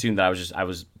 kind of assumed that I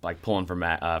was pulling for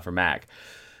Mac.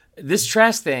 This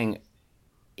Trask thing,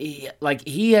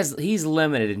 he's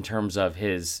limited in terms of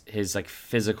his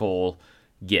physical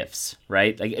gifts,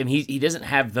 right? He doesn't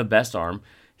have the best arm.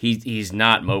 He's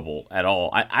not mobile at all.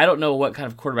 I don't know what kind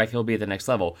of quarterback he'll be at the next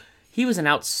level. He was an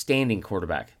outstanding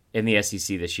quarterback in the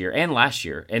SEC this year and last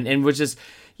year, and was just,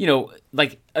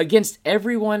 against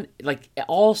everyone,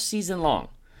 all season long,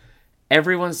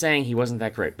 everyone's saying he wasn't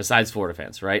that great, besides Florida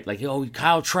fans, right?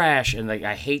 Kyle Trash, and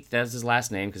I hate that's his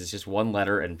last name because it's just one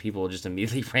letter, and people just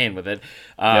immediately ran with it,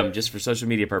 just for social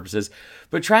media purposes.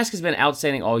 But Trask has been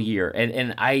outstanding all year,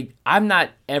 and I'm not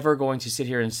ever going to sit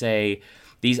here and say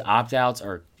these opt-outs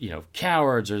are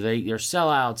cowards, or they're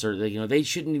sellouts, or they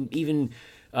shouldn't even.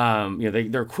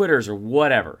 They're quitters or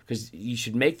whatever, because you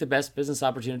should make the best business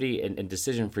opportunity and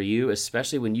decision for you,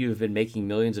 especially when you have been making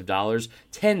millions of dollars,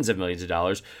 tens of millions of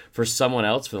dollars for someone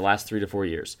else for the last 3 to 4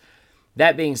 years.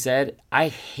 That being said, I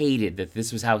hated that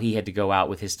this was how he had to go out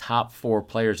with his top 4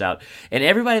 players out. And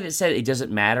everybody that said it doesn't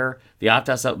matter, the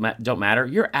opt-outs don't matter,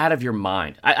 you're out of your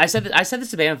mind. I said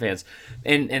this to Bama fans,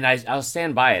 and I'll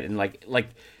stand by it. And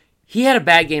he had a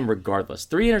bad game regardless.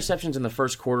 3 interceptions in the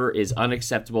first quarter is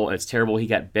unacceptable, and it's terrible. He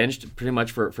got benched pretty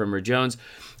much for Mac Jones.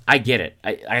 I get it.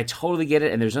 I totally get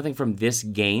it, and there's nothing from this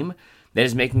game that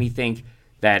is making me think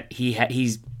that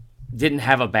he's didn't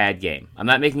have a bad game. I'm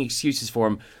not making excuses for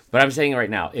him, but I'm saying right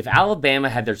now, if Alabama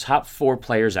had their top 4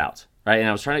 players out, right, and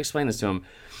I was trying to explain this to him,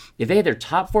 if they had their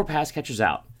top 4 pass catchers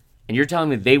out, and you're telling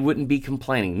me they wouldn't be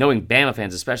complaining, knowing Bama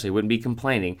fans especially wouldn't be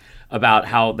complaining about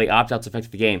how the opt-outs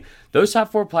affected the game, those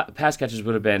top 4 pass catchers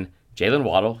would have been Jalen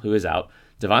Waddle, who is out,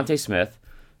 Devontae Smith,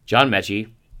 John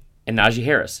Mechie, and Najee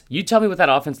Harris. You tell me what that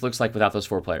offense looks like without those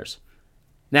 4 players.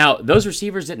 Now, those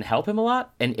receivers didn't help him a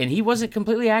lot, and he wasn't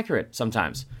completely accurate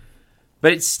sometimes.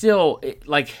 But it's still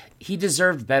like he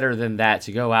deserved better than that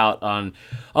to go out on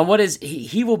what is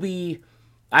he will be.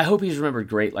 I hope he's remembered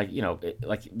great, like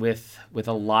like with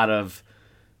a lot of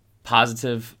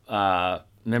positive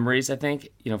memories. I think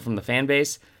from the fan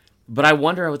base. But I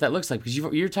wonder what that looks like because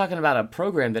you're talking about a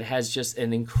program that has just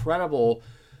an incredible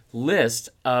list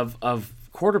of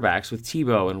quarterbacks with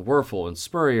Tebow and Werfel and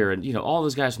Spurrier and all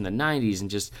those guys from the '90s and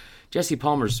just Jesse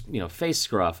Palmer's face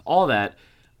scruff, all that.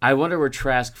 I wonder where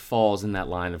Trask falls in that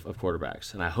line of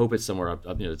quarterbacks, and I hope it's somewhere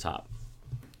up near the top.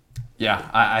 Yeah,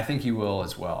 I think he will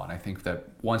as well, and I think that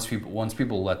once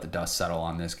people let the dust settle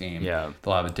on this game,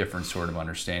 they'll have a different sort of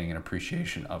understanding and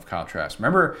appreciation of Kyle Trask.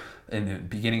 Remember in the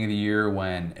beginning of the year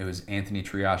when it was Anthony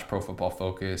Triage, Pro Football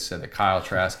Focus, said that Kyle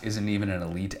Trask isn't even an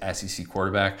elite SEC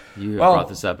quarterback? You brought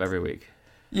this up every week.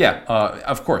 Yeah,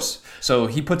 of course. So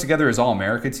he put together his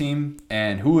All-America team,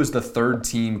 and who was the third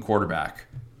team quarterback?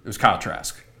 It was Kyle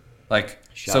Trask.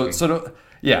 Shocking.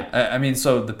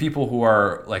 So the people who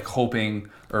are like hoping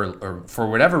or for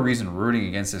whatever reason rooting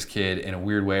against this kid in a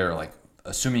weird way or like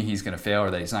assuming he's going to fail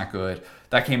or that he's not good,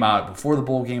 that came out before the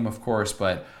bowl game, of course,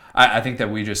 but I think that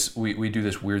we do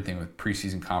this weird thing with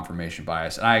preseason confirmation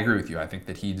bias, and I agree with you. I think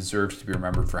that he deserves to be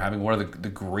remembered for having one of the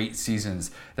great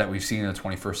seasons that we've seen in the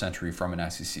 21st century from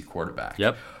an SEC quarterback.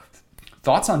 Yep.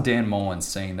 Thoughts on Dan Mullen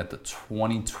saying that the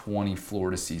 2020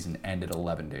 Florida season ended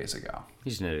 11 days ago?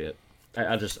 He's an idiot.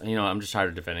 I'm just tired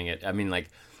of defending it. I mean, like,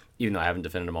 even though I haven't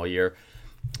defended him all year,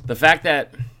 the fact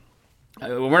that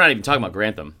we're not even talking about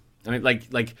Grantham. I mean,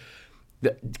 like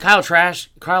Kyle Trask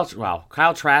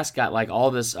got like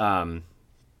all this.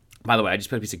 By the way, I just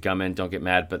put a piece of gum in. Don't get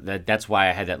mad, but that's why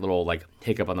I had that little like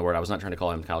hiccup on the word. I was not trying to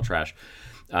call him Kyle Trash.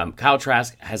 Kyle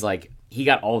Trask has he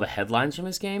got all the headlines from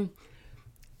this game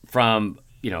from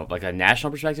like a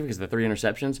national perspective because of the 3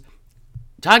 interceptions.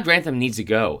 Todd Grantham needs to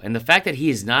go, and the fact that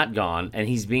he is not gone and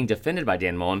he's being defended by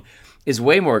Dan Mullen is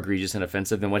way more egregious and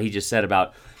offensive than what he just said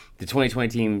about the 2020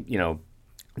 team.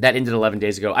 That ended 11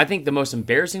 days ago. I think the most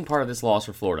embarrassing part of this loss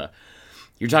for Florida,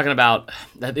 you're talking about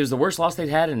that it was the worst loss they'd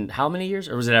had in how many years,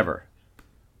 or was it ever?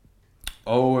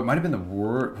 Oh, it might have been the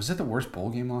worst. Was it the worst bowl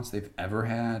game loss they've ever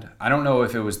had? I don't know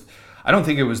if it was. I don't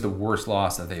think it was the worst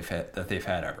loss that they've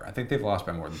had ever. I think they've lost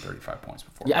by more than 35 points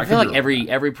before. Yeah, I feel like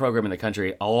every program in the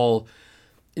country, no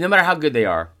matter how good they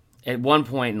are, at one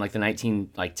point in like the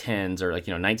 1910s or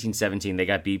 1917, they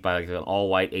got beat by like an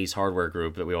all-white Ace Hardware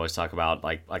group that we always talk about,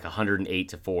 like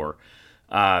 108-4.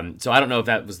 So I don't know if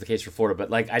that was the case for Florida,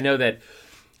 but I know that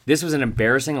this was an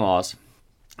embarrassing loss.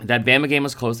 That Bama game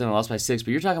was close and they lost by 6,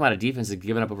 but you're talking about a defense that's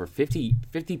given up over 50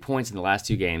 points in the last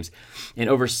 2 games and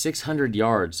over 600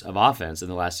 yards of offense in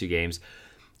the last 2 games.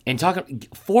 And talking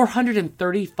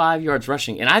 435 yards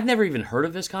rushing. And I've never even heard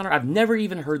of this, Connor. I've never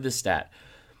even heard this stat.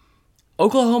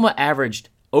 Oklahoma averaged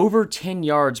over 10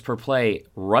 yards per play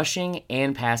rushing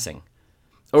and passing.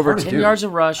 Over 10 yards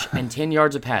of rush and 10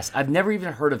 yards of pass. I've never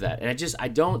even heard of that. And I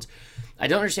don't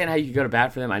understand how you could go to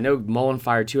bat for them. I know Mullen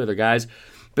fired 2 other guys.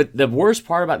 But the worst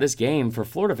part about this game for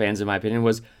Florida fans, in my opinion,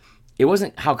 was it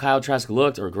wasn't how Kyle Trask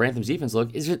looked or Grantham's defense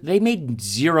looked. Is that they made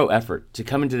 0 effort to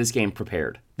come into this game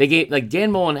prepared. They gave Dan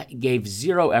Mullen gave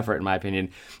 0 effort, in my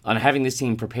opinion, on having this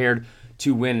team prepared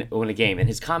to win a game. And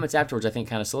his comments afterwards, I think,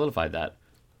 kind of solidified that.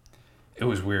 It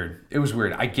was weird.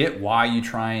 I get why you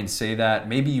try and say that.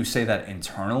 Maybe you say that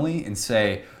internally and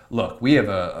say, look, we have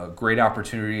a great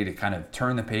opportunity to kind of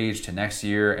turn the page to next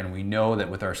year, and we know that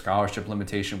with our scholarship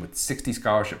limitation, with 60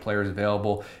 scholarship players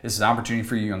available, this is an opportunity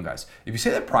for you young guys. If you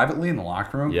say that privately in the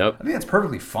locker room, I think that's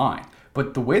perfectly fine.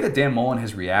 But the way that Dan Mullen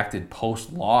has reacted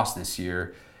post-loss this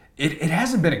year, it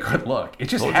hasn't been a good look. It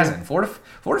just hasn't.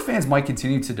 Florida fans might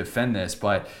continue to defend this,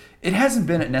 but it hasn't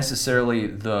been necessarily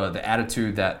the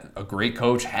attitude that a great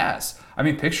coach has. I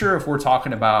mean, picture if we're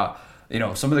talking about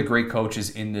some of the great coaches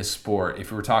in this sport,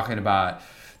 if we were talking about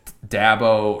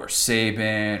Dabo or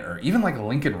Saban or even like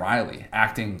Lincoln Riley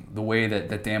acting the way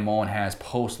that Dan Mullen has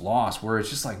post-loss, where it's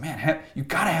just like, man, you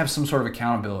got to have some sort of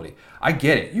accountability. I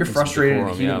get it. You're frustrated in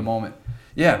the heat of the moment.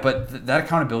 Yeah, but that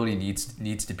accountability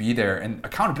needs to be there. And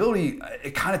accountability,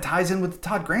 it kind of ties in with the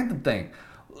Todd Grantham thing.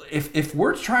 If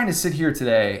we're trying to sit here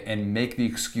today and make the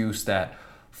excuse that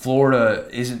Florida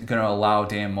isn't going to allow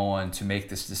Dan Mullen to make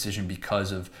this decision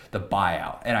because of the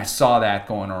buyout. And I saw that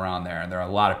going around there, and there are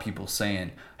a lot of people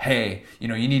saying, "Hey, you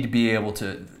need to be able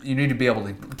to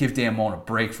give Dan Mullen a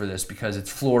break for this because it's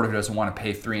Florida who doesn't want to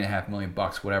pay $3.5 million,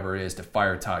 whatever it is, to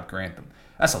fire Todd Grantham."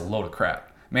 That's a load of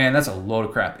crap. Man, that's a load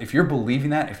of crap. If you're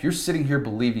believing that, if you're sitting here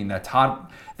believing that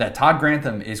Todd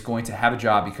Grantham is going to have a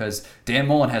job because Dan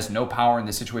Mullen has no power in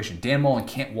this situation, Dan Mullen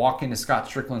can't walk into Scott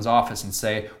Strickland's office and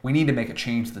say, we need to make a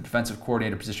change to the defensive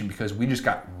coordinator position because we just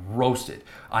got roasted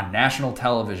on national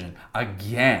television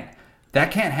again. That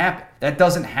can't happen. That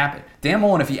doesn't happen. Dan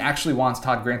Mullen, if he actually wants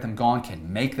Todd Grantham gone,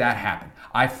 can make that happen.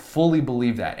 I fully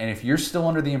believe that. And if you're still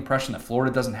under the impression that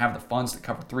Florida doesn't have the funds to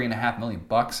cover $3.5 million,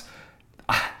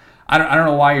 I don't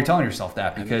know why you're telling yourself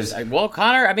that, because well,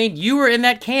 Connor, I mean, you were in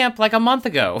that camp like a month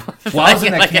ago. Well, I was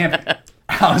in that camp.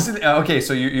 Okay,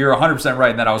 so you're 100%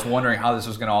 right in that I was wondering how this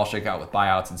was going to all shake out with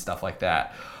buyouts and stuff like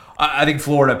that. I think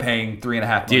Florida paying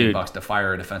 $3.5 million to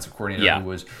fire a defensive coordinator who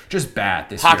was just bad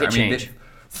this year. Change.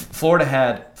 Florida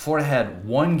had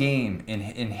one game in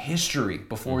history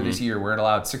before this year where it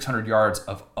allowed 600 yards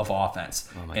of offense,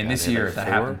 this year that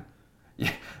happened.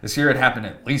 Yeah, this year it happened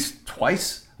at least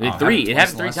twice. It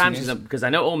happened three times because I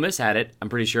know Ole Miss had it. I'm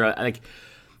pretty sure. I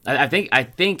think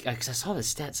because I saw the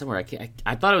stat somewhere.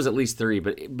 I thought it was at least 3,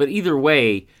 but either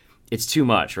way, it's too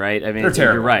much, right? I mean, they're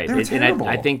terrible. You're right. They're terrible.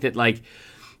 And I think that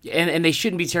and they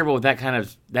shouldn't be terrible with that kind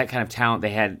of talent they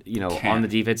had, on the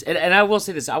defense. And I will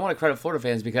say this: I want to credit Florida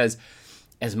fans because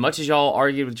as much as y'all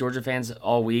argued with Georgia fans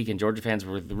all week, and Georgia fans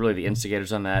were really the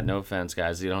instigators on that. No offense,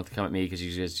 guys. You don't have to come at me because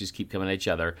you guys just keep coming at each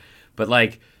other. But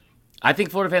I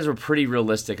think Florida fans were pretty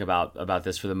realistic about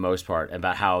this for the most part,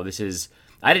 about how this is.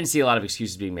 I didn't see a lot of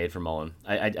excuses being made for Mullen.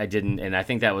 I didn't, and I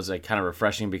think that was kind of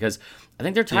refreshing because I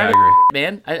think they're tired of it,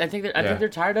 man. I think they're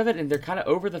tired of it, and they're kind of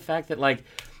over the fact that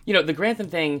the Grantham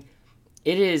thing.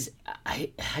 It is.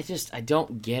 I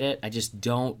don't get it. I just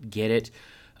don't get it.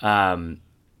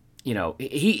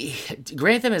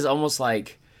 Grantham is almost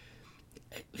like.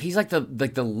 He's like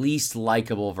the least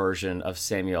likable version of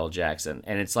Samuel L. Jackson,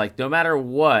 and it's like no matter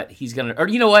what he's gonna. Or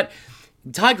you know what,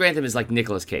 Todd Grantham is like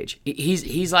Nicolas Cage.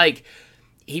 He's like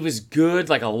he was good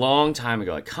like a long time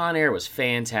ago. Like Con Air was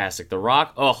fantastic. The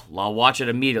Rock, I'll watch it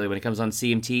immediately when it comes on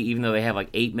CMT, even though they have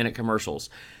 8-minute commercials.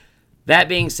 That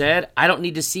being said, I don't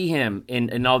need to see him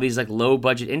in all these low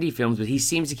budget indie films, but he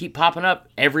seems to keep popping up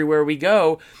everywhere we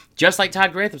go, just like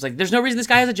Todd Grantham's. There's no reason this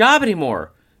guy has a job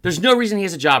anymore. There's no reason he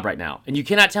has a job right now. And you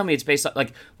cannot tell me it's based on,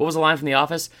 what was the line from The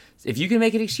Office? If you can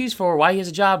make an excuse for why he has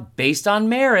a job based on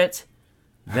merit,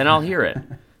 then I'll hear it.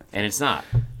 And it's not.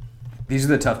 These are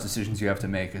the tough decisions you have to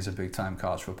make as a big-time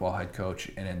college football head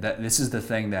coach. And this is the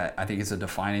thing that I think is a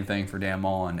defining thing for Dan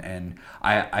Mullen. And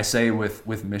I say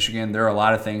with Michigan, there are a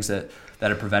lot of things that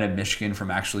have prevented Michigan from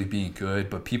actually being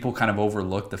good. But people kind of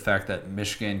overlook the fact that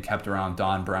Michigan kept around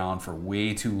Don Brown for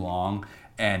way too long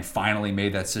and finally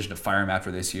made that decision to fire him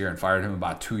after this year and fired him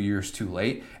about 2 years too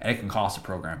late. And it can cost a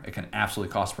program. It can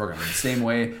absolutely cost a program. In the same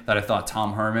way that I thought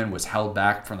Tom Herman was held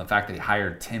back from the fact that he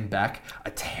hired Tim Beck,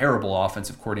 a terrible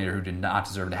offensive coordinator who did not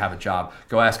deserve to have a job.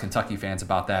 Go ask Kentucky fans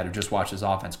about that who just watched his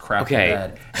offense crap the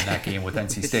bed in that game with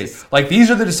NC State. These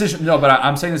are the decisions. No, but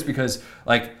I'm saying this because,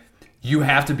 you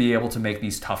have to be able to make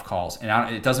these tough calls.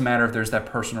 And it doesn't matter if there's that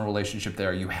personal relationship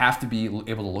there. You have to be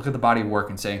able to look at the body of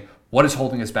work and say, what is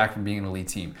holding us back from being an elite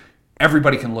team?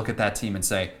 Everybody can look at that team and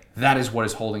say, that is what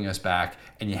is holding us back,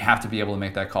 and you have to be able to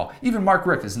make that call. Even Mark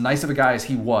Richt, as nice of a guy as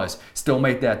he was, still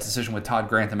made that decision with Todd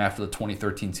Grantham after the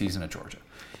 2013 season at Georgia.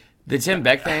 The Tim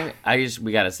Beck thing,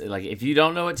 we got to say, if you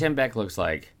don't know what Tim Beck looks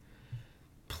like,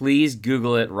 please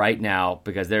Google it right now,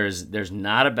 because there's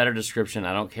not a better description.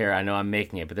 I don't care. I know I'm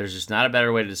making it, but there's just not a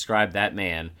better way to describe that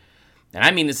man. And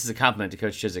I mean this is a compliment to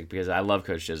Coach Chizik because I love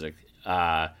Coach Chizik.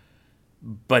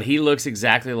 But he looks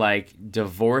exactly like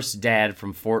divorced dad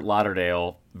from Fort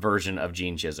Lauderdale version of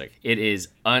Gene Chizik. It is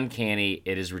uncanny.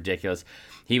 It is ridiculous.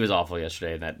 He was awful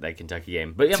yesterday in that Kentucky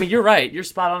game. But, you're right. You're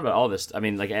spot on about all this. I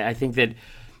think that,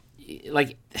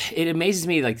 it amazes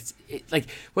me.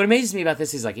 What amazes me about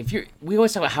this is, we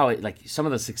always talk about how, some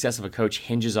of the success of a coach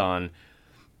hinges on,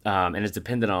 and is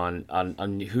dependent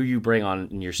on who you bring on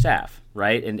in your staff,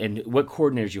 right? And what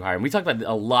coordinators you hire. And we talked about it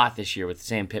a lot this year with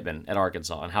Sam Pittman at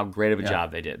Arkansas and how great of a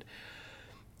job they did.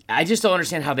 I just don't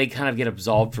understand how they kind of get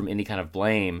absolved from any kind of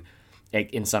blame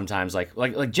in sometimes. Like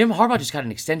Jim Harbaugh just got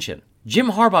an extension.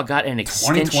 Jim Harbaugh got an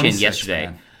extension yesterday.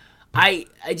 Man.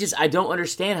 I don't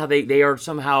understand how they are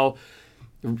somehow,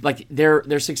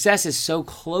 their success is so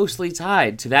closely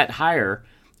tied to that hire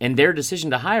and their decision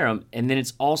to hire him, and then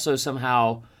it's also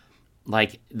somehow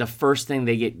the first thing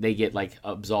they get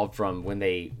absolved from when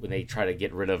they try to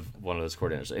get rid of one of those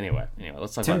coordinators. Anyway,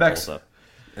 let's talk about Tulsa.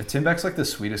 Tim Beck's like the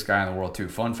sweetest guy in the world too.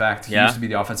 Fun fact, he Yeah. used to be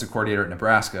the offensive coordinator at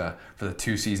Nebraska for the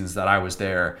 2 seasons that I was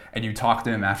there. And you talk to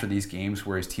him after these games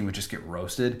where his team would just get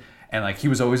roasted. And like he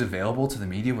was always available to the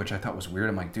media, which I thought was weird.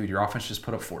 I'm like, dude, your offense just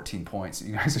put up 14 points.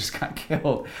 You guys just got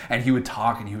killed. And he would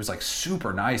talk, and he was like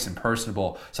super nice and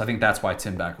personable. So I think that's why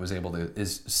Tim Beck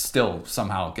is still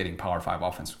somehow getting Power 5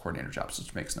 offensive coordinator jobs,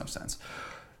 which makes no sense.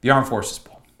 The Armed Forces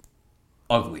Bowl.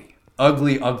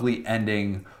 Ugly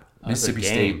ending. Mississippi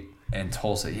State and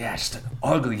Tulsa. Yeah, just an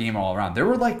ugly game all around. There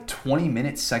were like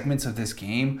 20-minute segments of this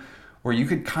game where you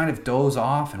could kind of doze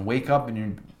off and wake up and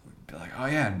you'd be like, oh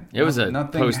yeah, it was a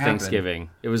post-Thanksgiving.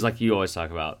 It was like you always talk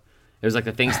about. It was like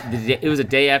it was a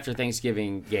day after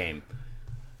Thanksgiving game.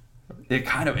 It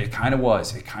kind of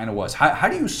was. How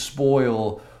do you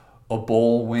spoil a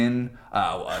bowl win,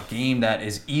 a game that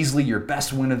is easily your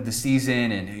best win of the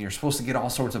season, and you're supposed to get all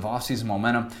sorts of offseason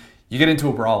momentum? You get into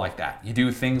a brawl like that. You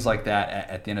do things like that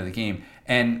at the end of the game.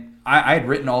 And I had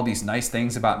written all these nice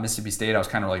things about Mississippi State. I was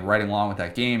kind of like writing along with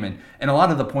that game. And a lot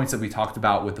of the points that we talked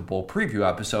about with the bowl preview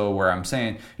episode where I'm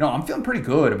saying, I'm feeling pretty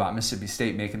good about Mississippi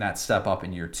State making that step up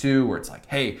in year 2 where it's like,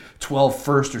 hey, 12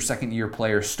 first or second year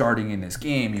players starting in this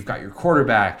game. You've got your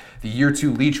quarterback, the year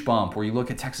 2 Leach bump where you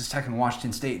look at Texas Tech and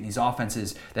Washington State and these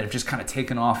offenses that have just kind of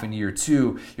taken off in year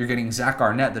 2. You're getting Zach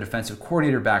Arnett, the defensive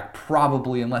coordinator, back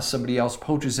probably unless somebody else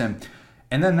poaches him.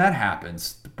 And then that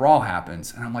happens. The brawl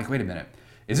happens. And I'm like, wait a minute.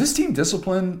 Is this team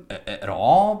disciplined at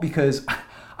all? Because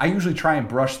I usually try and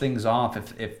brush things off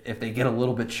if they get a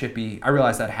little bit chippy. I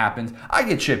realize that happens. I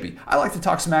get chippy. I like to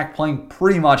talk smack playing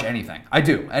pretty much anything. I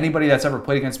do. Anybody that's ever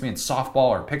played against me in softball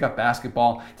or pickup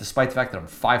basketball, despite the fact that I'm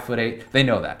 5'8", they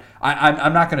know that.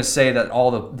 I'm not going to say that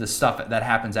all the stuff that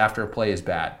happens after a play is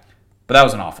bad. But that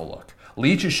was an awful look.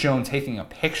 Leach is shown taking a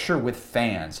picture with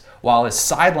fans while his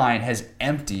sideline has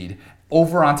emptied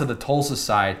over onto the Tulsa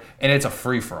side, and it's a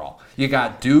free-for-all. You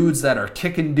got dudes that are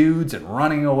kicking dudes and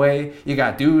running away. You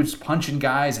got dudes punching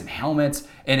guys in helmets,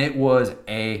 and it was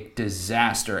a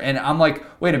disaster. And I'm like,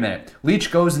 wait a minute. Leach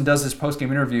goes and does this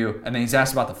post-game interview, and then he's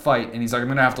asked about the fight, and he's like, I'm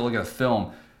going to have to look at the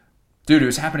film. Dude, it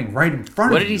was happening right in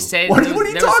front of you. What did he say? What are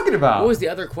you talking about? What was the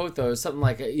other quote, though? Something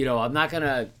like, we're not going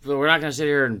to sit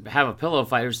here and have a pillow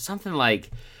fight. It was something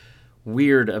like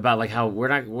weird about like how what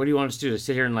do you want us to do? To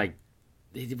sit here and like,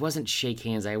 it wasn't shake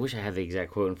hands. I wish I had the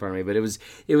exact quote in front of me, but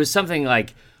it was something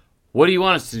like, what do you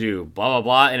want us to do? Blah, blah,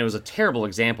 blah. And it was a terrible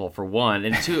example for one.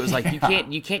 And two, it was like,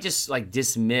 you can't just like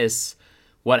dismiss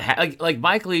what, like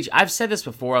Mike Leach. I've said this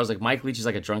before. I was like, Mike Leach is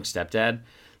like a drunk stepdad.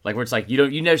 Like where it's like,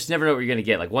 you just never know what you're going to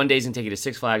get. Like one day he's going to take you to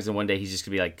Six Flags and one day he's just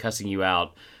going to be like cussing you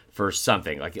out for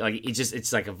something. Like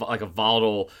it's like a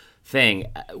volatile thing.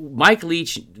 Mike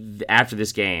Leach, after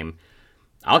this game,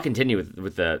 I'll continue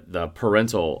with the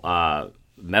parental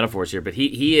metaphors here, but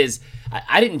he is.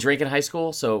 I didn't drink in high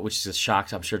school, so which is a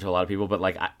shock, I'm sure, to a lot of people. But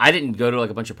like, I didn't go to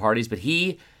like a bunch of parties. But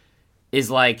he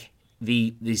is like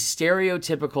the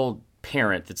stereotypical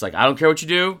parent that's like, I don't care what you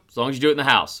do, as long as you do it in the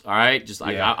house. All right, just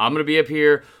like I'm gonna be up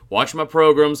here watching my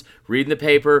programs, reading the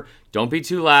paper. Don't be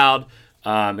too loud,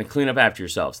 and clean up after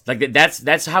yourselves. Like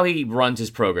that's how he runs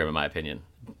his program, in my opinion.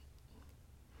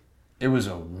 It was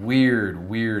a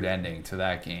weird ending to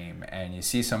that game, and you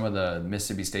see some of the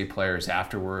Mississippi State players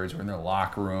afterwards, or in their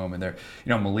locker room, and they're,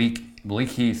 Malik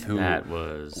Heath, who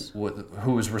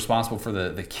was responsible for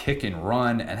the kick and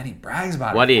run, and then he brags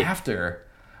about it after.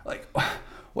 Like,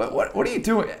 what are you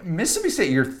doing, Mississippi State?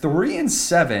 You're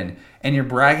 3-7, and you're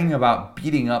bragging about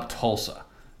beating up Tulsa.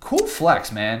 Cool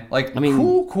flex, man. Like,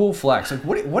 cool flex. Like,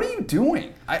 what are you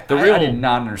doing? I did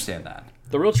not understand that.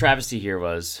 The real travesty here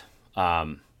was.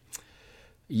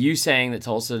 You saying that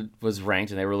Tulsa was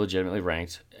ranked, and they were legitimately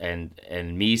ranked, and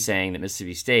me saying that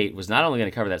Mississippi State was not only going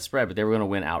to cover that spread, but they were going to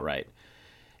win outright.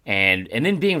 And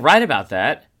then being right about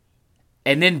that,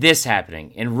 and then this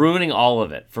happening and ruining all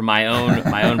of it for my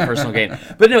own personal gain.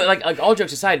 But no, like all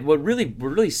jokes aside, what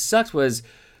really sucked was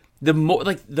the more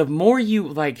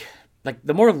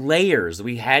layers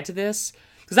we had to this.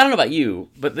 Because I don't know about you,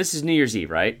 but this is New Year's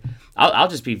Eve, right? I'll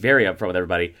just be very upfront with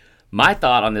everybody. My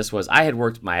thought on this was I had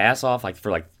worked my ass off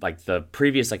for the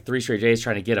previous 3 straight days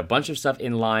trying to get a bunch of stuff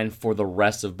in line for the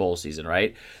rest of bowl season,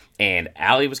 right? And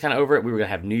Allie was kind of over it. We were going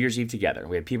to have New Year's Eve together.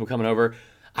 We had people coming over.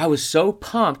 I was so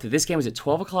pumped that this game was at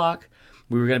 12 o'clock.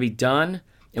 We were going to be done,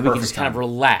 and we could just kind of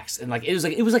relax. And it was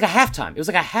like a halftime. It was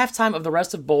like a halftime of the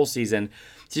rest of bowl season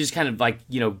to just kind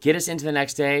of get us into the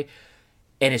next day.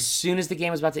 And as soon as the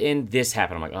game was about to end, this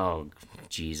happened. I'm like, oh,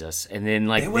 Jesus. And then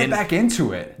like they went back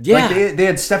into it. Yeah. Like they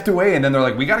had stepped away, and then they're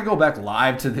like, we got to go back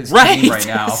live to this game right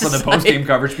now for the post-game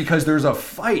coverage because there's a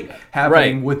fight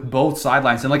happening with both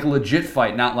sidelines, and like a legit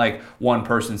fight, not like one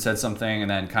person said something and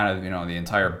then kind of, the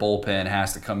entire bullpen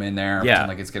has to come in there and pretend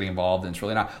like it's getting involved, and it's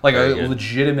really not. Like a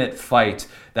legitimate fight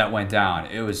that went down.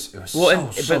 It was so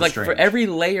but like strange. for every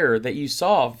layer that you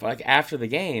saw like after the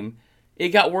game, it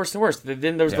got worse and worse.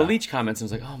 Then there was the Leach comments, and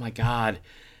it was like, oh my God.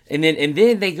 And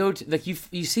then they go to, like,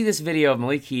 you see this video of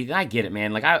Malik Heath, and I get it,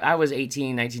 man. Like, I was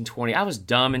 18, 19, 20. I was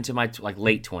dumb into my, like,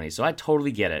 late 20s, so I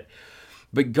totally get it.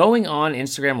 But going on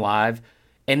Instagram Live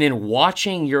and then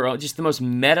watching your own, just the most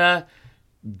meta,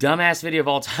 dumbass video of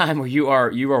all time where you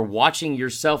are watching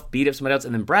yourself beat up somebody else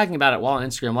and then bragging about it while on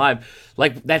Instagram Live,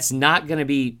 like, that's not going to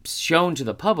be shown to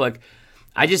the public.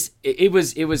 It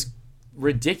was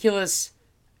ridiculous.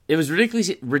 It was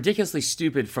ridiculously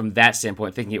stupid from that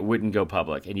standpoint, thinking it wouldn't go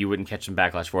public and you wouldn't catch some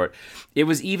backlash for it. It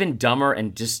was even dumber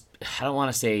and just, I'm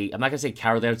not going to say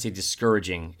cowardly, I would say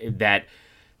discouraging that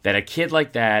a kid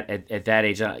like that at that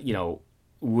age,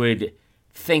 would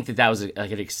think that was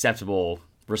like an acceptable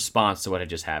response to what had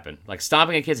just happened. Like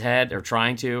stomping a kid's head or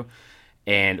trying to,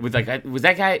 and was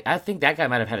that guy, I think that guy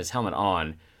might have had his helmet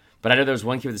on, but I know there was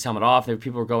one kid with his helmet off,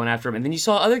 people were going after him, and then you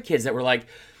saw other kids that were like,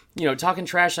 talking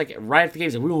trash, like, right after the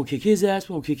game, like, we won't kick his ass,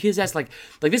 Like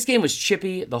this game was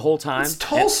chippy the whole time. It's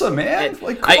Tulsa, man.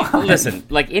 Come on. Listen,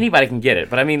 like, anybody can get it.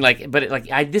 But I mean,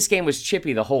 this game was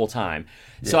chippy the whole time.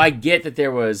 Yeah. So I get that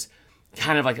there was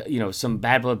kind of like, some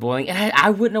bad blood boiling. And I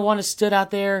wouldn't have wanted to stood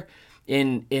out there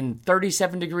in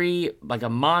 37-degree, like a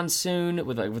monsoon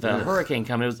with a hurricane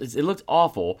coming. It looked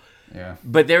awful. Yeah.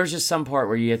 But there was just some part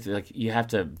where you have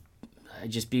to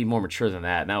just be more mature than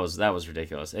that, and that was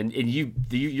ridiculous. And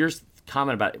your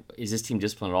comment about, is this team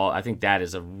disciplined at all? I think that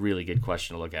is a really good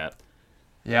question to look at.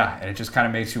 Yeah, and it just kind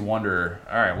of makes you wonder,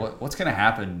 all right, what's going to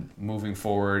happen moving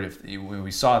forward? If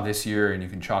we saw this year, and you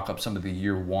can chalk up some of the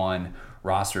year one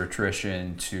roster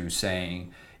attrition to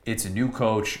saying it's a new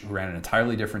coach who ran an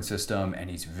entirely different system,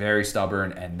 and he's very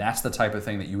stubborn, and that's the type of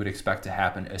thing that you would expect to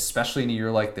happen, especially in a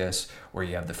year like this, where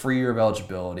you have the free year of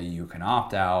eligibility, you can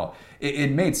opt out.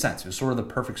 It made sense. It was sort of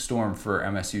the perfect storm for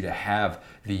MSU to have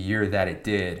the year that it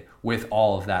did with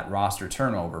all of that roster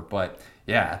turnover. But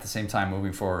yeah, at the same time,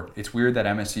 moving forward, it's weird that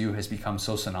MSU has become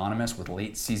so synonymous with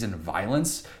late season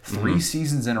violence. 3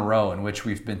 seasons in a row in which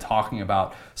we've been talking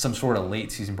about some sort of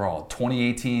late season brawl.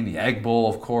 2018, the Egg Bowl,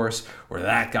 of course, where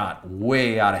that got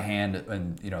way out of hand,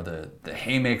 and the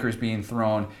haymakers being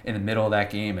thrown in the middle of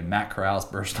that game, and Matt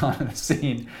Corrals burst onto the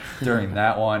scene during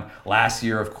that one. Last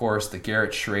year, of course, the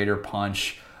Garrett Schrader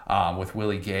punch with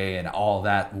Willie Gay, and all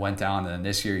that went down. And then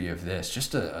this year you have this.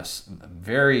 Just a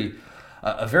very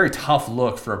tough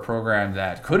look for a program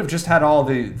that could have just had all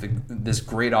this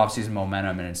great offseason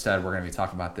momentum, and instead we're going to be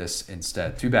talking about this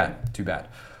instead. Too bad.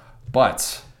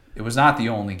 But it was not the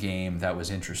only game that was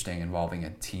interesting involving a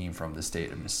team from the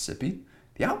state of Mississippi.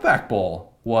 The Outback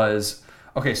Bowl was...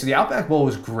 Okay, so the Outback Bowl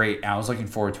was great, and I was looking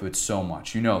forward to it so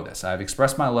much. You know this. I've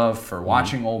expressed my love for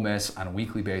watching Ole Miss on a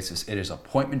weekly basis. It is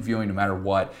appointment viewing no matter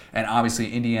what, and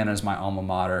obviously Indiana is my alma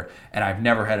mater, and I've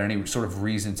never had any sort of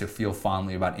reason to feel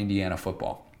fondly about Indiana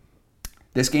football.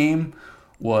 This game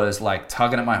was like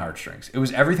tugging at my heartstrings. It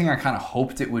was everything I kind of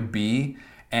hoped it would be,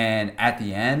 and at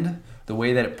the end, the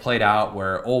way that it played out,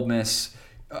 where Ole Miss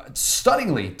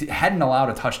stunningly hadn't allowed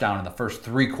a touchdown in the first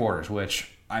 3 quarters,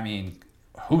 which, I mean...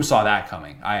 Who saw that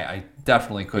coming? I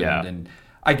definitely couldn't. Yeah. And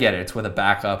I get it. It's with a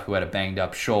backup who had a banged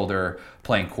up shoulder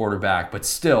playing quarterback. But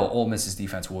still, Ole Miss's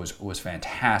defense was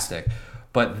fantastic.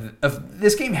 But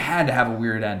this game had to have a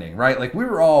weird ending, right? Like, we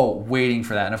were all waiting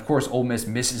for that. And, of course, Ole Miss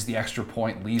misses the extra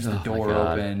point, leaves the door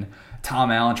open.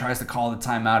 Tom Allen tries to call the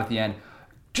timeout at the end.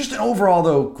 Just an overall,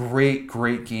 though, great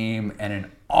game and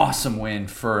an awesome win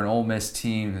for an Ole Miss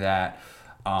team that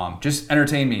just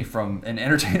entertained me and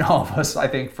entertained all of us, I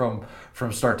think, from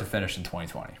start to finish in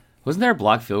 2020. Wasn't there a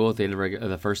blocked field goal at the end of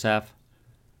the first half?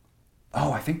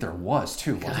 Oh, I think there was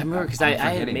too. I remember because I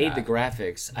had made the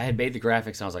graphics.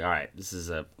 And I was like, all right, this is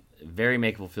a very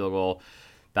makeable field goal.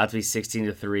 About to be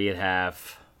 16-3 at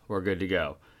half. We're good to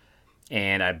go.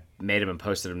 And I made them and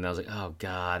posted them, and I was like, oh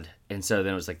God. And so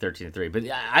then it was like 13-3. But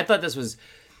I thought this was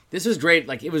great.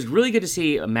 Like, it was really good to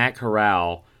see Matt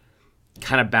Corral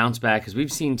kind of bounce back, because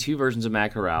we've seen 2 versions of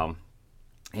Matt Corral.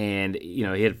 And, he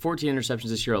had 14 interceptions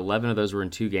this year. 11 of those were in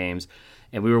 2 games.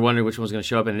 And we were wondering which one was going to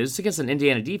show up. And it was against an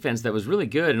Indiana defense that was really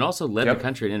good and also led the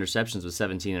country in interceptions with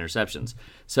 17 interceptions.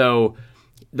 So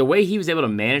the way he was able to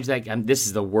manage that, this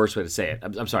is the worst way to say it.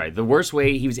 I'm sorry. The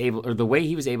way he was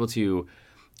able to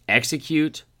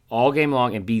execute all game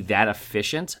long and be that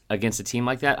efficient against a team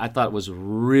like that, I thought was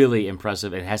really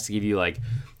impressive. It has to give you like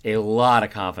a lot of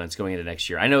confidence going into next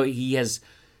year. I know he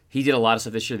did a lot of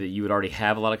stuff this year that you would already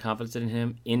have a lot of confidence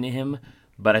in him,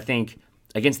 but I think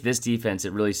against this defense,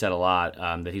 it really said a lot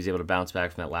that he's able to bounce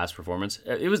back from that last performance.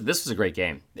 This was a great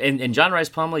game. And John Rice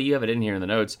Plumlee, you have it in here in the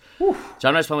notes. Whew.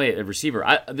 John Rice Plumlee, a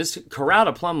receiver. This corral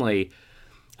to Plumlee,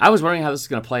 I was wondering how this is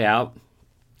going to play out.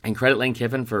 And credit Lane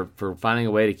Kiffin for finding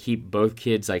a way to keep both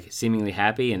kids like seemingly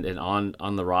happy and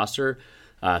on the roster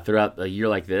throughout a year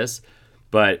like this.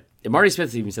 But Marty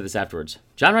Smith even said this afterwards.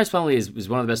 John Rice Plumlee is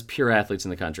one of the best pure athletes in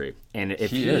the country. And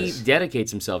if he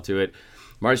dedicates himself to it,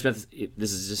 Marty Smith,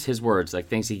 this is just his words, like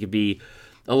thinks he could be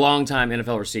a long-time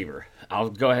NFL receiver. I'll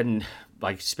go ahead and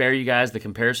like spare you guys the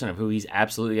comparison of who he's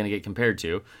absolutely going to get compared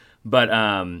to. But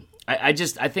I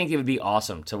think it would be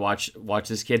awesome to watch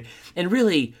this kid and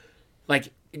really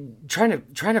like trying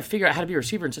to figure out how to be a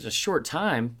receiver in such a short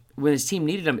time when his team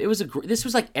needed him. This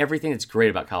was like everything that's great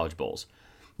about college bowls.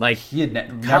 Like he had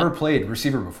never played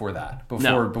receiver before that.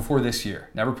 Before this year,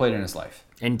 never played in his life,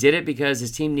 and did it because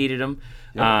his team needed him.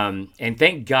 Yep. And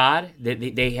thank God that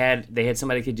they had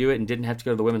somebody who could do it and didn't have to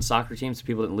go to the women's soccer team, so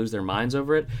people didn't lose their minds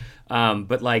over it.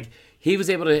 But like he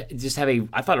was able to just have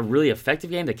I thought a really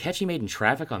effective game. The catch he made in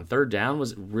traffic on third down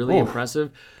was really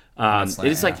impressive.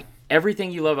 It's like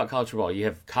everything you love about college football. You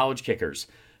have college kickers.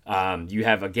 You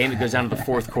have a game that goes down to the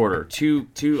fourth quarter. Two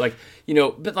like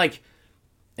but like.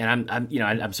 And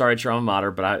I'm sorry it's your alma mater,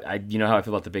 but I how I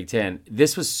feel about the Big Ten.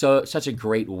 This was such a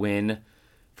great win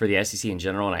for the SEC in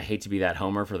general, and I hate to be that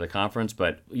homer for the conference,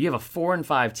 but you have a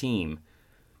 4-5 team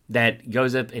that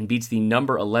goes up and beats the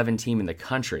number 11 team in the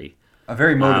country. A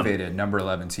very motivated number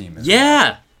 11 team.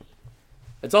 Well.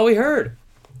 That's all we heard.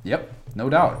 Yep, no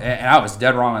doubt. And I was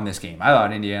dead wrong on this game. I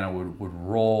thought Indiana would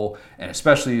roll, and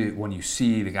especially when you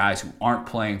see the guys who aren't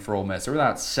playing for Ole Miss. They were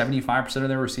about 75% of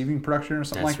their receiving production or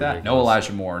something like that. Ridiculous. No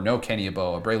Elijah Moore, no Kenny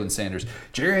Yeboah, Braylon Sanders.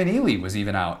 Jerry Neely was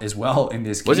even out as well in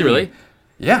this game. Was he really?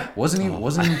 Yeah, wasn't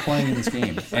even playing in this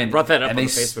game. And brought that up on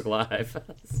Facebook Live.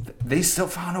 They still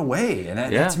found a way, and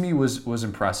that to me was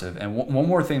impressive. And one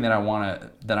more thing that I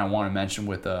want to mention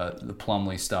with the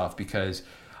Plumlee stuff, because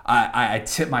I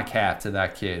tip my cap to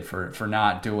that kid for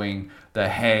not doing the,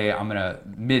 hey, I'm going to,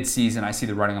 mid-season, I see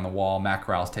the writing on the wall, Matt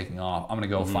Corral's taking off, I'm going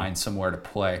to go find somewhere to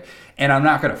play. And I'm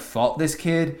not going to fault this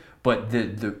kid, but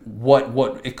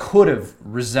what it could have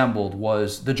resembled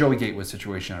was the Joey Gatewood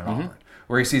situation at Auburn,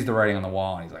 where he sees the writing on the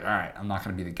wall and he's like, all right, I'm not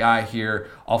going to be the guy here,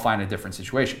 I'll find a different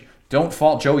situation. Don't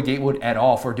fault Joey Gatewood at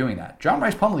all for doing that. John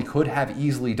Rice Plumlee could have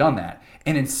easily done that.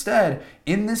 And instead,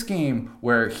 in this game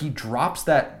where he drops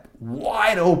that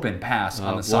wide open pass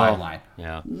on the sideline.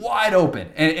 Yeah. Wide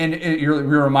open. And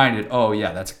you're reminded, oh,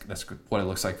 yeah, that's what it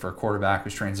looks like for a quarterback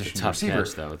who's transitioning to receiver. Tough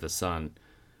catch, though, with the sun.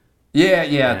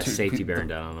 Yeah. Safety bearing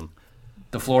down on him.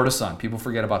 The Florida Sun. People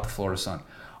forget about the Florida Sun.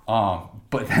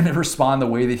 But then to respond the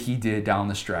way that he did down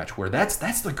the stretch, where that's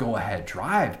the go-ahead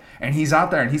drive. And he's out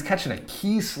there and he's catching a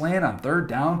key slant on third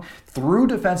down through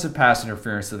defensive pass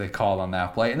interference that they called on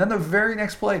that play. And then the very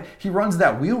next play, he runs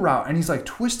that wheel route and he's like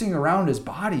twisting around his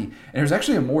body. And it was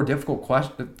actually a more difficult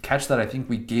catch that I think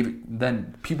we gave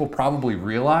than people probably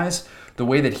realize. The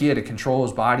way that he had to control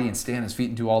his body and stay on his feet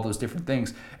and do all those different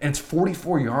things. And it's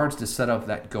 44 yards to set up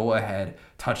that go-ahead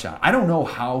touchdown. I don't know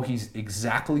how he's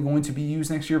exactly going to be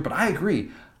used next year, but I agree.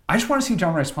 I just want to see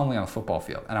John Rice Plumlee on the football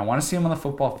field. And I want to see him on the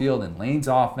football field in Lane's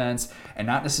offense and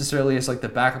not necessarily as like the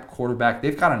backup quarterback.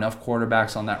 They've got enough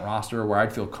quarterbacks on that roster where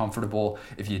I'd feel comfortable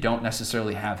if you don't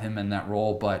necessarily have him in that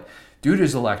role. But dude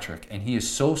is electric, and he is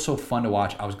so fun to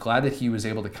watch. I was glad that he was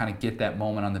able to kind of get that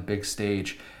moment on the big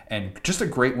stage. And just a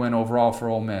great win overall for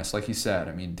Ole Miss, like you said.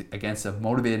 I mean, against a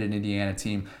motivated Indiana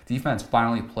team, defense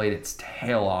finally played its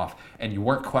tail off, and you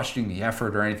weren't questioning the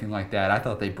effort or anything like that. I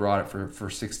thought they brought it for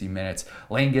 60 minutes.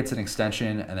 Lane gets an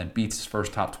extension and then beats his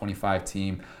first top 25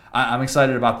 team. I'm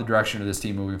excited about the direction of this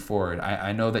team moving forward.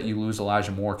 I know that you lose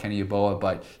Elijah Moore, Kenny Yeboah,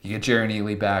 but you get Jerry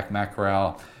Neely back, Matt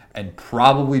Corral, and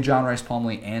probably John Rice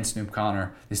Plumlee and Snoop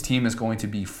Conner. This team is going to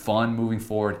be fun moving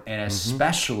forward, and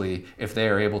especially if they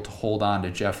are able to hold on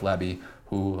to Jeff Lebby,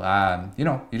 who,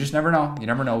 you just never know. You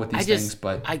never know with these things.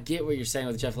 But I get what you're saying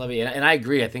with Jeff Lebby, and I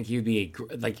agree. I think he'd be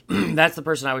that's the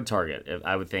person I would target,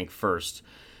 I would think, first.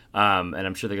 And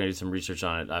I'm sure they're going to do some research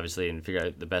on it, obviously, and figure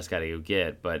out the best guy to go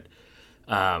get. But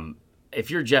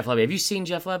if you're Jeff Lebby, have you seen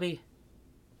Jeff Lebby?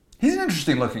 He's an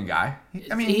interesting-looking guy.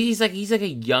 I mean, he's like a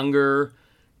younger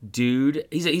dude.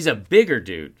 He's a bigger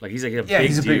dude. Like he's a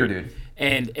bigger dude.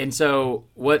 And so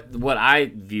what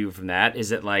I view from that is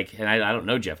that and I don't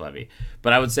know Jeff Lebby,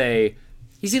 but I would say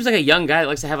He seems like a young guy that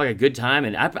likes to have like a good time,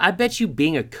 and I bet you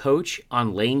being a coach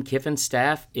on Lane Kiffin's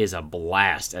staff is a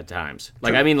blast at times.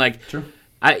 Like, True. I mean, like, True.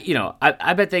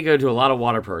 I bet they go to a lot of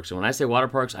water parks, and when I say water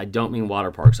parks, I don't mean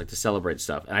water parks like to celebrate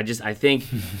stuff. And I think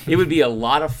it would be a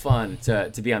lot of fun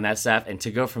to be on that staff and to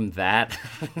go from that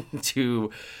to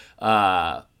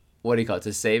what do you call it, to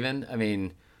Saban. I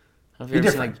mean, I don't know if you've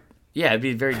ever seen, like, yeah, it'd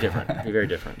be very different. It'd be very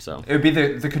different. So it would be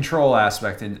the control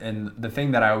aspect, and the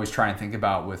thing that I always try and think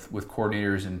about with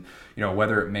coordinators, and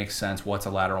whether it makes sense, what's a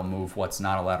lateral move, what's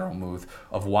not a lateral move,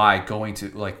 of why going to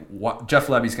what Jeff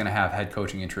Lebby's going to have head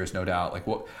coaching interest, no doubt. Like,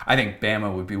 what I think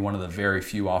Bama would be one of the very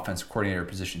few offensive coordinator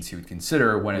positions he would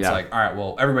consider when it's like, all right,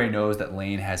 well, everybody knows that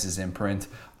Lane has his imprint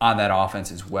on that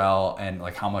offense as well, and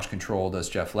like how much control does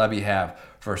Jeff Lebby have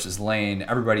versus Lane?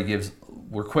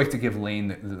 We're quick to give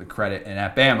Lane the credit, and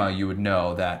at Bama you would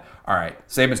know that, all right,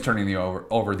 Saban's turning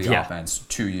over the offense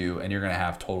to you, and you're going to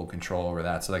have total control over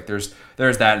that. So like there's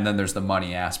that, and then there's the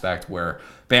money aspect where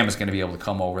Bama's going to be able to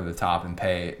come over the top and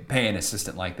pay an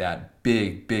assistant like that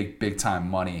big time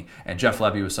money. And Jeff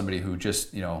Lebby was somebody who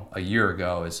just a year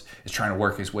ago is trying to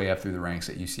work his way up through the ranks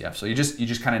at UCF. So you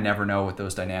just kind of never know with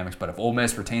those dynamics. But if Ole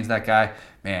Miss retains that guy,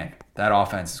 man, that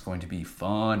offense is going to be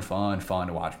fun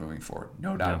to watch moving forward.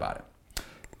 No doubt about it.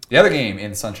 The other game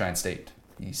in Sunshine State,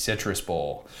 the Citrus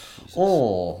Bowl.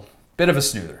 Oh, bit of a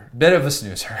snoozer.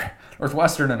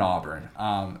 Northwestern and Auburn.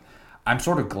 I'm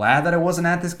sort of glad that I wasn't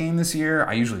at this game this year.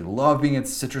 I usually love being at the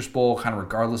Citrus Bowl, kind of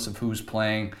regardless of who's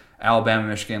playing. Alabama,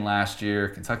 Michigan last year,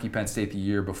 Kentucky, Penn State the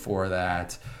year before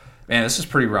that. Man, this is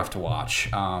pretty rough to watch.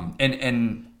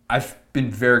 And I've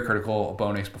been very critical of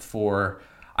Bo Nix before.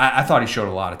 I thought he showed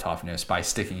a lot of toughness by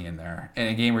sticking in there. In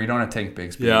a game where you don't have Tank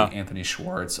Bigsby, Anthony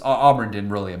Schwartz. Auburn didn't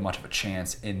really have much of a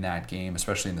chance in that game,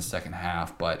 especially in the second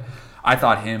half. But I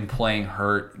thought him playing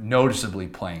hurt, noticeably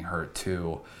playing hurt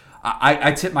too.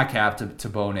 I tip my cap to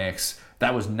Bo Nix.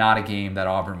 That was not a game that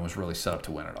Auburn was really set up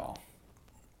to win at all.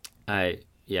 There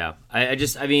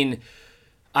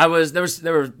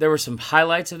were some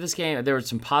highlights of this game. There were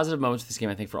some positive moments of this game,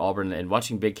 I think, for Auburn. And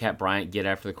watching Big Cat Bryant get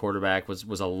after the quarterback was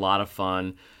a lot of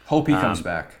fun. Hope he comes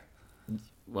back.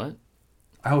 What?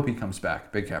 I hope he comes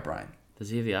back, Big Cat Bryant.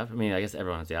 Does he have the option? I mean, I guess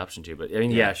everyone has the option to, but I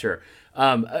mean, yeah sure.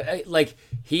 I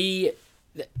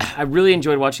really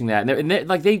enjoyed watching that.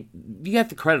 You have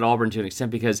to credit Auburn to an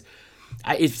extent because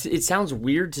it sounds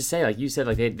weird to say, like you said,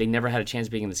 like they never had a chance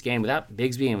being in this game without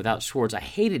Bigsby and without Schwartz. I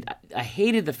hated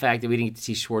the fact that we didn't get to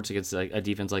see Schwartz against a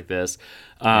defense like this,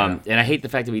 and I hate the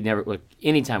fact that we never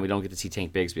anytime we don't get to see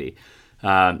Tank Bigsby,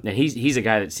 and he's a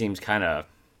guy that seems kind of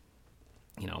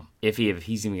iffy if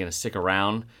he's even going to stick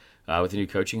around with the new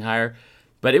coaching hire.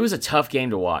 But it was a tough game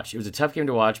to watch. It was a tough game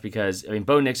to watch because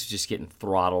Bo Nix was just getting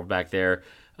throttled back there,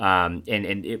 but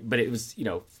it was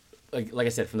Like I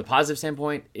said, from the positive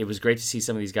standpoint, it was great to see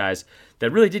some of these guys that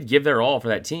really did give their all for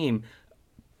that team.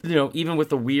 Even with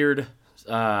the weird,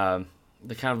 the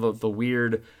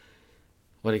weird,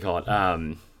 what do you call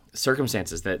it,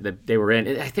 circumstances that they were in.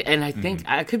 And I think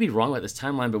I could be wrong about this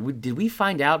timeline, but did we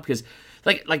find out because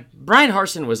like Brian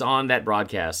Harsin was on that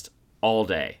broadcast all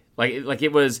day. Like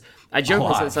it was. I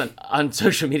joked this on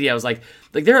social media. I was like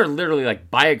there are literally like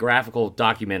biographical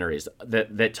documentaries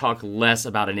that talk less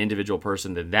about an individual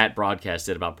person than that broadcast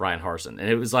did about Brian Harsin, and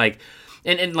it was like,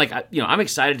 and I'm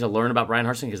excited to learn about Brian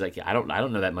Harsin because I don't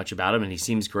know that much about him, and he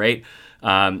seems great,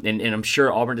 and I'm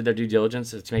sure Auburn did their due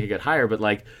diligence to make a good hire, but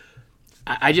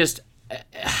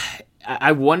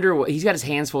I wonder what he's got his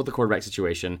hands full with the quarterback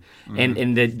situation,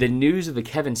 and the news of the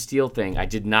Kevin Steele thing I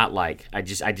did not like. I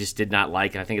just did not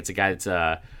like, and I think it's a guy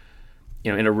that's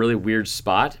in a really weird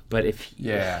spot. But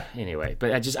anyway,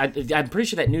 but I'm pretty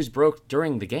sure that news broke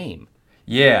during the game.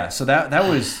 Yeah, so that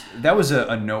was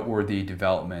a noteworthy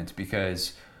development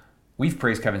because we've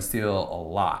praised Kevin Steele a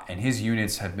lot, and his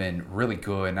units have been really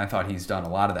good, and I thought he's done a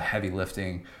lot of the heavy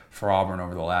lifting for Auburn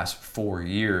over the last 4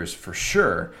 years for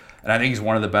sure. And I think he's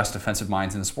one of the best defensive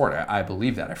minds in the sport. I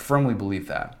believe that. I firmly believe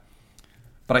that.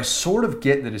 But I sort of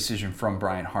get the decision from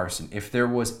Brian Harsin. If there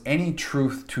was any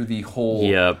truth to the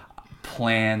whole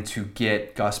plan to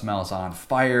get Gus Malzahn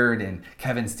fired and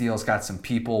Kevin Steele's got some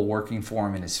people working for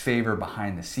him in his favor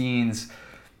behind the scenes,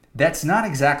 that's not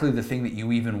exactly the thing that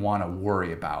you even want to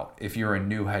worry about if you're a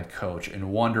new head coach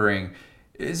and wondering,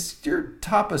 is your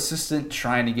top assistant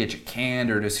trying to get you canned,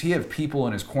 or does he have people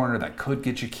in his corner that could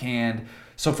get you canned?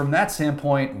 So from that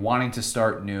standpoint, wanting to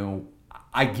start new,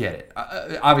 I get it.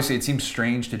 Obviously, it seems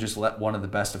strange to just let one of the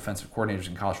best defensive coordinators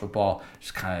in college football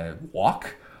just kind of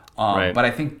walk. Right. But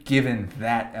I think given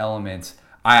that element,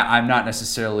 I'm not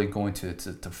necessarily going to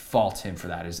fault him for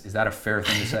that. Is that a fair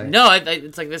thing to say? No,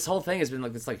 it's like this whole thing has been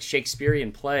like this like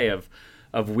Shakespearean play of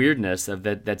of weirdness of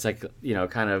that's like,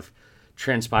 kind of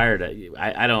transpired.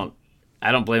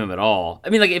 I don't blame him at all. I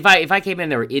mean, like if I came in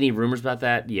and there were any rumors about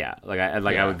that, yeah,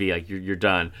 I would be like, you're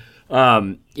done.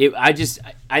 I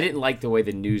didn't like the way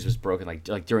the news was broken,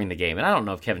 like during the game, and I don't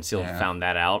know if Kevin Steele found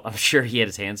that out. I'm sure he had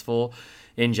his hands full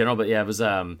in general, but yeah, it was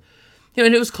and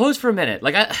it was close for a minute.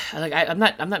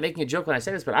 I'm not making a joke when I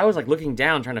say this, but I was like looking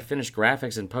down trying to finish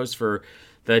graphics and post for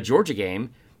the Georgia game,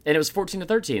 and it was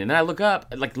 14-13, and then I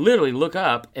literally look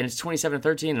up, and it's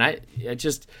 27-13, and I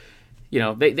just.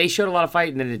 They showed a lot of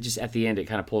fight, and then it just at the end it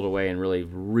kind of pulled away and really,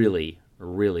 really,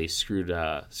 really screwed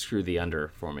the under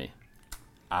for me.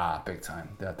 Big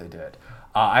time that they did.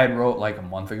 I had wrote like a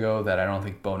month ago that I don't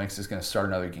think Bo Nix is going to start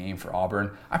another game for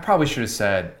Auburn. I probably should have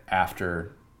said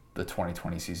after the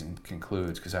 2020 season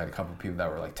concludes, because I had a couple of people that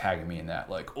were like tagging me in that,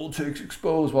 like old takes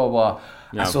exposed, blah blah.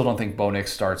 Yeah. I still don't think Bo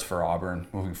Nix starts for Auburn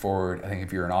moving forward. I think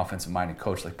if you're an offensive-minded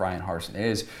coach like Brian Harsin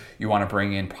is, you want to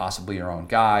bring in possibly your own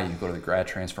guy. You go to the grad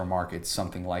transfer market,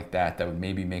 something like that would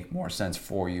maybe make more sense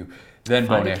for you than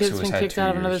Bo Nix, who has had 2 years. Kicked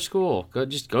out of another school. Go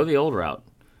the old route.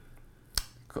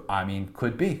 I mean,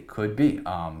 could be. We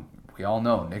all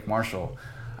know Nick Marshall.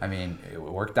 I mean, it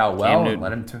worked out well and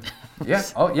led him to. Yeah.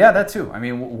 Oh, yeah, that too. I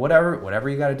mean, whatever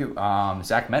you got to do.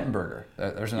 Zach Mettenberger.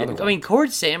 There's another one. I mean,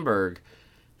 Cord Sandberg,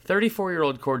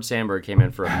 34-year-old Cord Sandberg came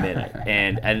in for a minute,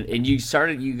 and you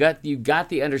got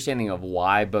the understanding of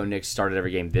why Bo Nix started every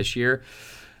game this year.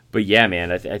 But yeah,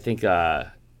 man, I think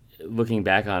looking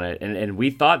back on it, and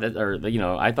we thought that, or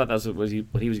I thought that's what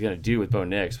he was going to do with Bo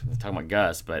Nix, talking about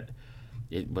Gus, but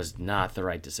it was not the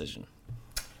right decision.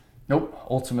 Nope.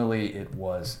 Ultimately, it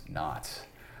was not.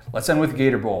 Let's end with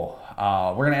Gator Bowl.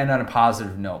 We're going to end on a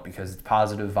positive note because it's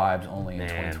positive vibes only in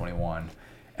 2021.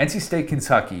 NC State,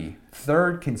 Kentucky,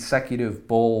 3rd consecutive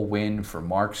bowl win for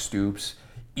Mark Stoops.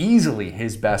 Easily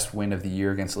his best win of the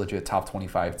year against a legit top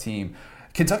 25 team.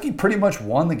 Kentucky pretty much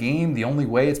won the game the only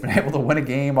way it's been able to win a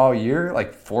game all year,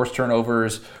 like force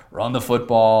turnovers, run the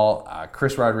football.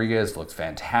 Chris Rodriguez looked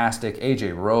fantastic.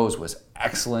 A.J. Rose was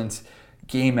excellent.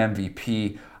 Game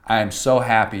MVP. I am so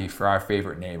happy for our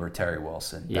favorite neighbor, Terry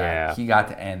Wilson, that he got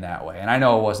to end that way. And I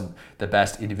know it wasn't the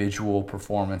best individual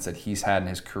performance that he's had in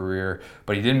his career,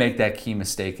 but he didn't make that key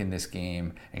mistake in this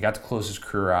game and got to close his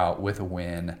career out with a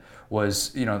win.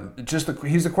 Was,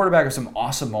 he's the quarterback of some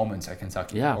awesome moments at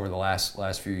Kentucky over the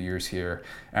last few years here.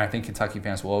 And I think Kentucky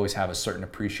fans will always have a certain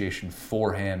appreciation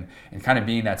for him and kind of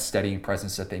being that steadying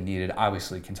presence that they needed.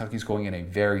 Obviously, Kentucky's going in a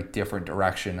very different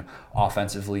direction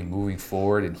offensively moving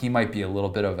forward, and he might be a little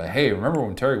bit of a, hey, remember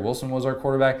when Terry Wilson was our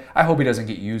quarterback? I hope he doesn't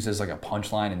get used as like a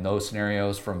punchline in those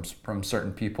scenarios from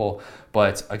certain people,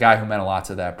 but a guy who meant a lot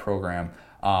to that program.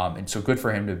 And so good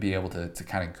for him to be able to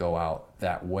kind of go out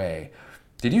that way.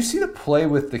 Did you see the play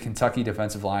with the Kentucky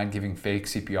defensive line giving fake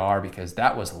CPR? Because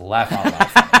that was laugh out loud.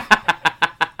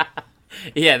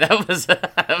 Yeah, that was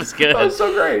good. That was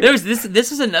so great.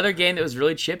 This was another game that was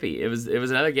really chippy. It was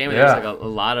another game where there was like a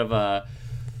lot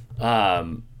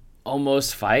of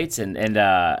almost fights and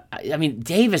I mean,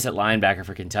 Davis at linebacker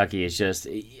for Kentucky is just,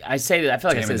 I feel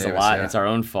like I say this a lot. Yeah. It's our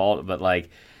own fault, but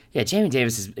Jamin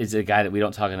Davis is a guy that we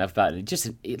don't talk enough about. And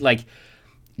he's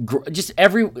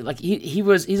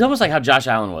almost like how Josh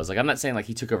Allen was. Like, I'm not saying like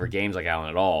he took over games like Allen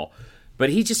at all, but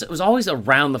he just was always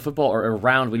around the football or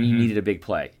around when you needed a big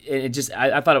play. And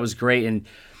I thought it was great. And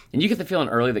you get the feeling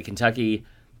early that Kentucky,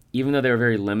 even though they were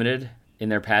very limited in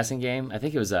their passing game, I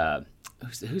think it was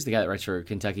who's the guy that writes for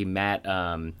Kentucky?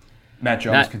 Matt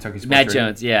Jones, Kentucky Sports Matt Radio.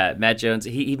 Jones, yeah. Matt Jones,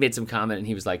 he made some comment, and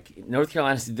he was like,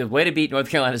 the way to beat North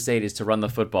Carolina State is to run the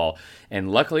football.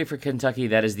 And luckily for Kentucky,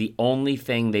 that is the only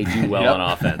thing they do well on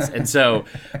offense. And so,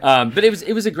 but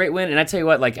it was a great win. And I tell you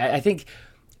what, like, I think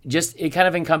just it kind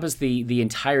of encompassed the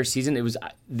entire season. It was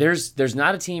there's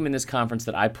not a team in this conference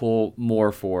that I pull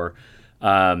more for.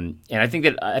 And I think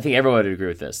everyone would agree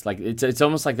with this. Like, it's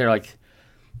almost like they're like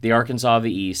the Arkansas of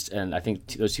the East, and I think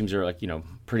those teams are like,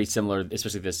 pretty similar,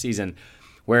 especially this season,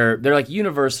 where they're like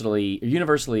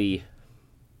universally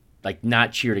like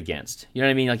not cheered against. You know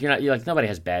what I mean? Like you're like nobody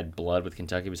has bad blood with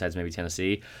Kentucky besides maybe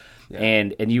Tennessee. Yeah.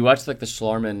 And you watch like the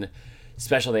Schlarman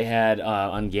special they had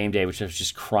on game day, which I was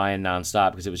just crying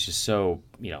nonstop because it was just so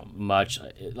much.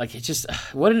 Like, it's just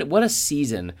what a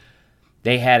season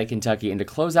they had at Kentucky, and to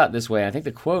close out this way. I think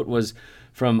the quote was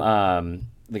from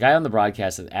the guy on the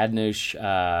broadcast, Adnush.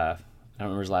 I don't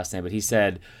remember his last name, but he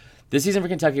said, "This season for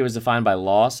Kentucky was defined by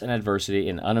loss and adversity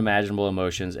and unimaginable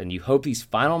emotions, and you hope these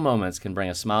final moments can bring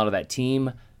a smile to that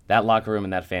team, that locker room,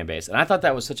 and that fan base." And I thought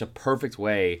that was such a perfect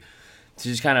way to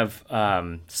just kind of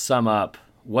sum up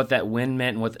what that win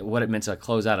meant and what it meant to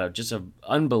close out just an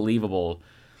unbelievable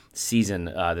season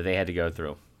that they had to go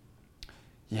through.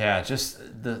 Yeah, just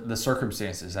the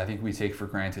circumstances. I think we take for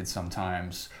granted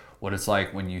sometimes what it's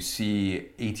like when you see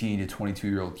 18 to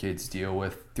 22-year-old kids deal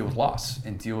with loss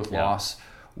and deal with loss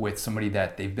with somebody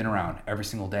that they've been around every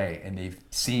single day and they've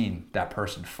seen that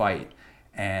person fight.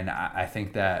 And I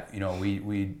think that, you know,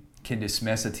 we can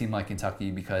dismiss a team like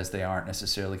Kentucky because they aren't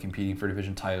necessarily competing for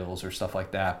division titles or stuff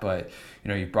like that. But, you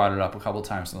know, you brought it up a couple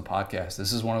times on the podcast.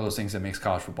 This is one of those things that makes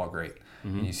college football great.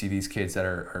 Mm-hmm. And you see these kids that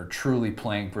are truly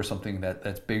playing for something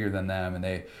that's bigger than them. And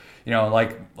they, you know,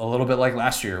 like a little bit like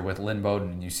last year with Lynn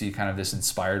Bowden, you see kind of this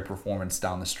inspired performance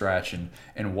down the stretch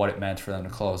and what it meant for them to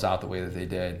close out the way that they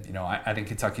did. You know, I think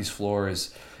Kentucky's floor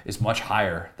is much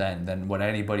higher than what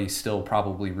anybody still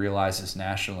probably realizes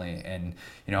nationally. And,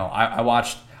 you know,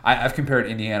 I've compared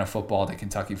Indiana football to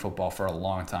Kentucky football for a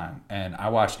long time. And I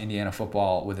watched Indiana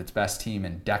football with its best team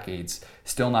in decades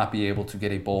still not be able to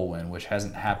get a bowl win, which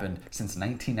hasn't happened since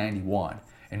 1991.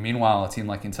 And meanwhile, a team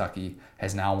like Kentucky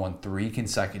has now won 3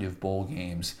 consecutive bowl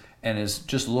games and has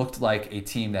just looked like a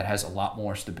team that has a lot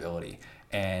more stability.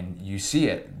 And you see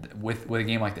it with a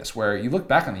game like this, where you look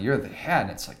back on the year that they had,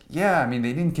 and it's like, yeah, I mean,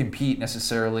 they didn't compete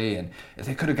necessarily, and if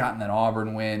they could have gotten that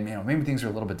Auburn win, you know, maybe things are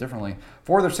a little bit differently.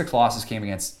 4 of their 6 losses came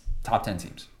against top 10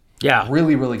 teams. Yeah,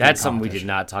 really, really good. That's something we did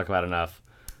not talk about enough.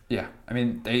 Yeah, I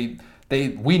mean,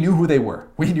 we knew who they were.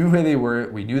 We knew who they were.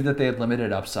 We knew that they had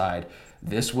limited upside.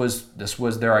 This was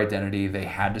their identity. They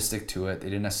had to stick to it. They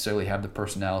didn't necessarily have the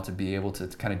personnel to be able to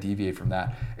kind of deviate from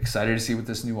that. Excited to see what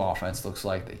this new offense looks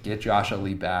like. They get Josh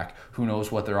Ali back. Who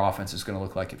knows what their offense is going to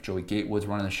look like if Joey Gatewood's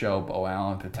running the show, Bo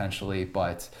Allen potentially.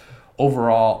 But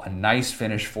overall, a nice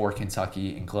finish for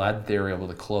Kentucky, and glad that they were able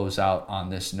to close out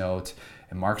on this note.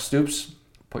 And Mark Stoops,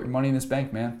 put your money in this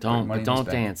bank, man. Don't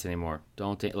dance anymore.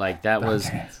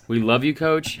 We love you,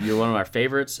 Coach. You're one of our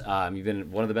favorites. You've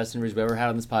been one of the best interviews we've ever had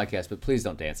on this podcast, but please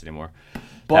don't dance anymore.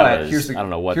 But here's the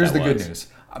good news.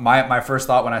 My first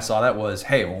thought when I saw that was,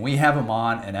 hey, when we have him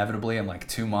on, inevitably in like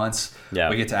 2 months,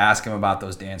 we get to ask him about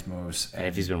those dance moves. And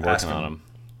if he's been working on them.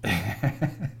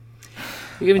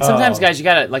 I mean, sometimes, guys, you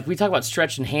gotta, like, we talk about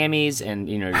stretching hammies and,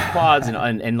 you know, your quads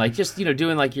and like just, you know,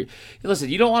 doing like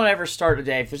listen, you don't want to ever start a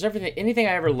day. If there's anything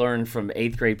I ever learned from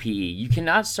 8th grade PE, you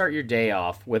cannot start your day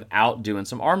off without doing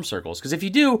some arm circles. Because if you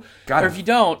do, if you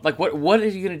don't, like, what are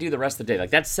you gonna do the rest of the day?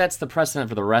 Like, that sets the precedent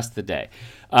for the rest of the day.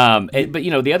 But you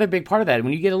know, the other big part of that,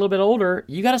 when you get a little bit older,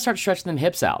 you got to start stretching them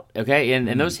hips out, okay?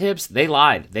 And those hips, they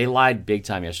lied big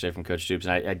time yesterday from Coach Stoops,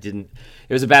 and I didn't.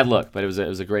 It was a bad look, but it was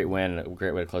a great win and a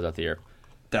great way to close out the year.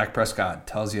 Dak Prescott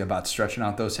tells you about stretching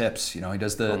out those hips. You know, he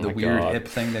does the weird hip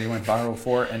thing that he went viral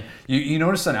for. And you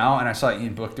notice that now, and I saw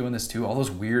Ian Book doing this too, all those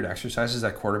weird exercises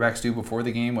that quarterbacks do before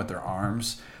the game with their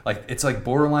arms. Like, it's like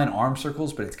borderline arm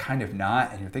circles, but it's kind of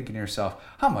not. And you're thinking to yourself,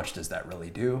 how much does that really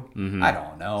do? Mm-hmm. I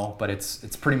don't know. But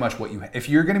it's pretty much what if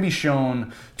you're going to be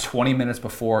shown 20 minutes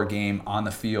before a game on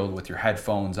the field with your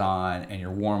headphones on and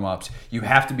your warm-ups, you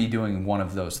have to be doing one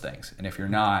of those things. And if you're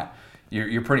not,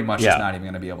 you're pretty much just not even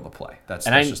going to be able to play.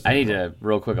 I need to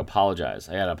real quick apologize.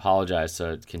 I got to apologize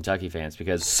to Kentucky fans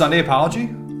because Sunday apology?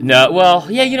 No, well,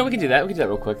 yeah, you know, we can do that. We can do that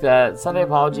real quick. The Sunday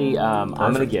apology I'm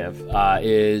going to give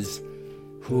is,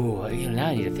 now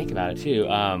I need to think about it too,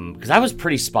 because I was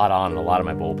pretty spot on in a lot of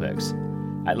my bowl picks.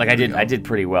 I did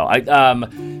pretty well. And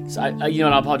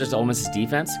I'll apologize to Ole Miss's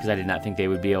defense because I did not think they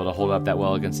would be able to hold up that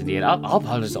well against Indiana. I'll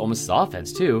apologize to Ole Miss's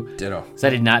offense too. Ditto. Because I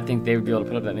did not think they would be able to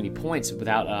put up that many points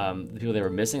without the people they were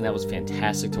missing. That was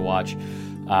fantastic to watch.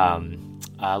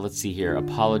 Let's see here.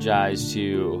 Apologize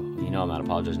to, I'm not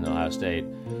apologizing to Ohio State.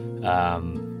 I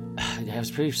was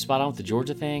pretty spot on with the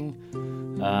Georgia thing.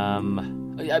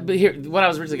 But here, what I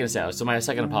was originally going to say, so my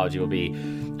second apology will be,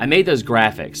 I made those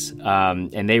graphics,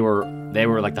 and they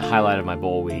were like the highlight of my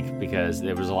bowl week because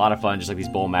it was a lot of fun, just like these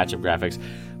bowl matchup graphics.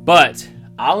 But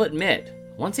I'll admit,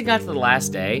 once it got to the last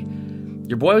day,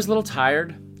 your boy was a little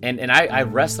tired, and I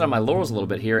rested on my laurels a little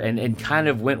bit here and kind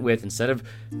of went with, instead of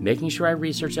making sure I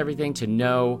researched everything to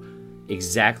know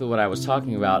exactly what I was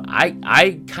talking about,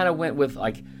 I kind of went with,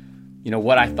 like,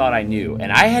 what I thought I knew.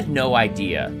 And I had no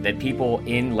idea that people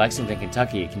in Lexington,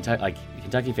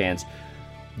 Kentucky fans,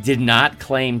 did not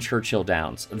claim Churchill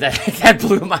Downs. That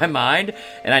blew my mind.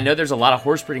 And I know there's a lot of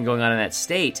horse breeding going on in that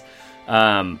state.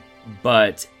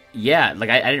 But yeah, like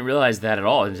I didn't realize that at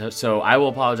all. And so I will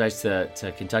apologize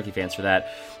to Kentucky fans for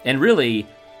that. And really,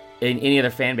 in any other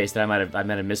fan base that I might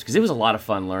have missed, because it was a lot of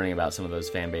fun learning about some of those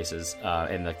fan bases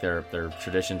and like their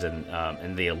traditions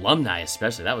and the alumni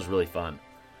especially. That was really fun.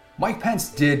 Mike Pence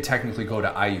did technically go to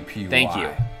IUPUI. Thank you.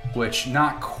 Which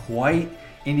not quite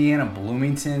Indiana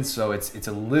Bloomington, so it's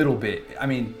a little bit. I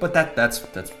mean, but that's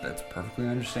perfectly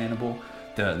understandable.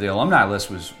 the alumni list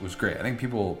was great. I think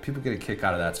people get a kick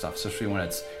out of that stuff, especially when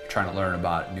it's trying to learn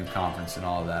about new conference and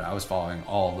all of that. I was following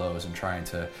all of those and trying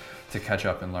to catch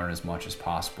up and learn as much as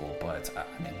possible. But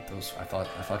I mean, those I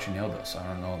thought you nailed those. I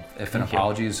don't know if an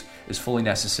apology is fully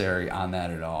necessary on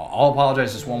that at all. I'll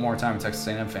apologize just one more time to Texas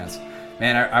A&M fans.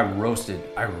 Man, I roasted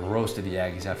the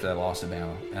Aggies after that loss to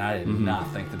Bama, and I did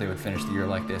not think that they would finish the year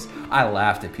like this. I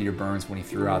laughed at Peter Burns when he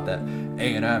threw out that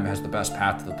A&M has the best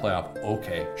path to the playoff.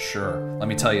 Okay, sure. Let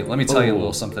me tell you a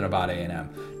little something about A&M.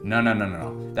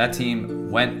 No. That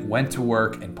team went to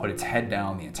work and put its head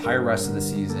down the entire rest of the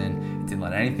season. It didn't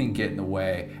let anything get in the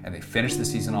way, and they finished the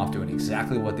season off doing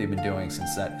exactly what they've been doing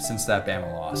since that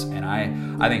Bama loss. And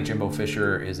I think Jimbo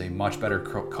Fisher is a much better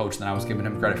coach than I was giving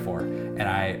him credit for. And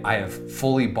I have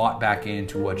fully bought back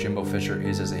into what Jimbo Fisher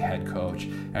is as a head coach.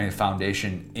 I mean, the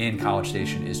foundation in College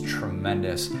Station is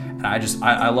tremendous, and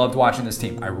I loved watching this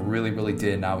team. I really, really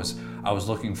did, and I was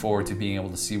looking forward to being able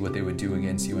to see what they would do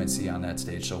against UNC on that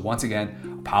stage. So once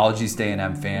again, apologies to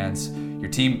A&M fans. Your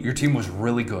team was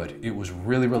really good. It was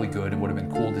really, really good. It would have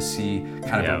been cool to see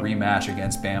kind of a rematch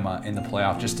against Bama in the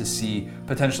playoff, just to see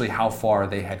potentially how far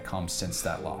they had come since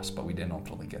that loss. But we didn't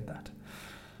ultimately get that.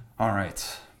 All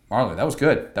right, Marley, that was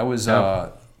good. That was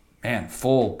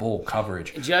full bowl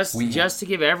coverage. Just to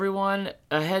give everyone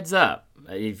a heads up,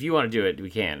 if you want to do it, we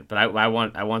can. But I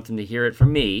want them to hear it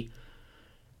from me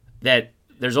that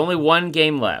there's only one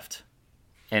game left,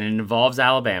 and it involves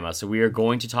Alabama. So we are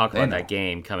going to talk about that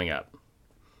game coming up.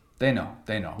 They know.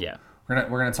 Yeah. We're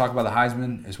gonna talk about the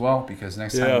Heisman as well, because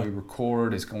next time we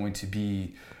record is going to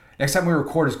be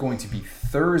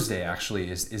Thursday. Actually,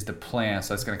 is the plan.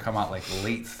 So that's gonna come out like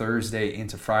late Thursday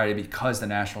into Friday, because the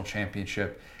national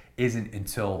championship isn't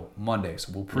until Monday.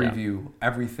 So we'll preview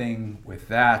everything with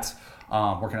that.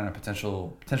 Working on a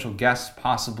potential guest,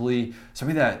 possibly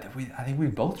somebody that I think we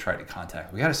both tried to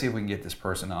contact. We got to see if we can get this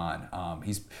person on.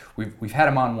 We've had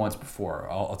him on once before.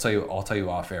 I'll tell you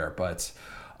off air, but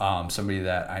somebody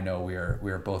that I know we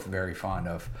are both very fond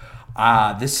of.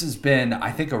 This has been,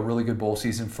 I think, a really good bowl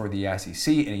season for the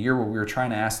SEC in a year where we were trying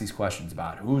to ask these questions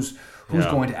about who's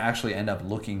going to actually end up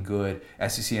looking good.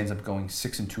 SEC ends up going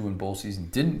 6-2 in bowl season.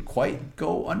 Didn't quite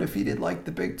go undefeated like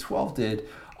the Big 12 did,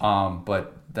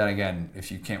 but then again,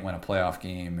 if you can't win a playoff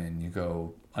game and you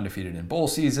go undefeated in bowl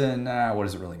season, what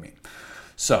does it really mean?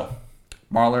 So,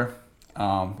 Marler,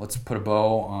 let's put a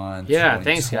bow on 2020.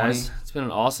 Thanks, guys. It's been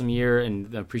an awesome year,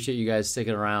 and I appreciate you guys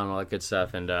sticking around and all that good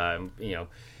stuff. And,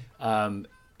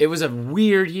 it was a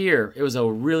weird year. It was a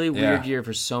really weird year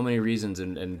for so many reasons,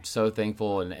 and so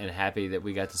thankful and happy that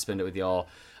we got to spend it with y'all.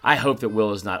 I hope that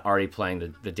Will is not already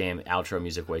playing the damn outro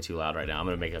music way too loud right now. I'm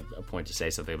going to make a point to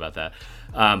say something about that.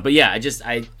 But yeah, I just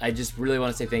really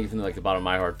want to say thank you from the bottom of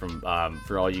my heart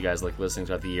for all you guys listening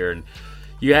throughout the year. And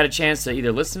you had a chance to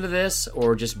either listen to this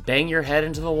or just bang your head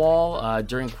into the wall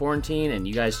during quarantine, and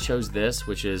you guys chose this,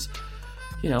 which is,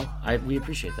 we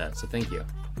appreciate that. So thank you.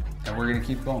 And we're going to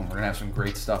keep going. We're going to have some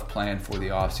great stuff planned for the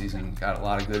offseason. Got a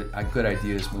lot of good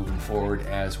ideas moving forward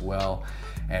as well.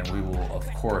 And we will, of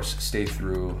course, stay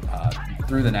through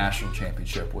the national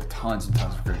championship with tons and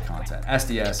tons of great content.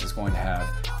 SDS is going to have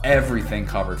everything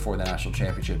covered for the national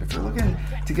championship. If you're looking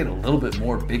to get a little bit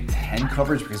more Big Ten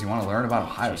coverage because you want to learn about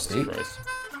Ohio State,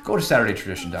 go to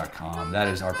SaturdayTradition.com. That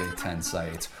is our Big Ten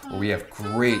site, where we have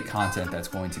great content that's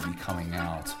going to be coming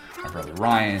out. My brother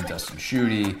Ryan, Dustin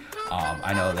Schutte.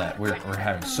 I know that we're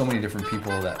having so many different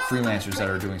people, freelancers that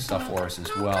are doing stuff for us as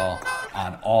well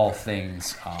on all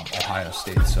things Ohio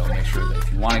State. So make sure that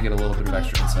if you want to get a little bit of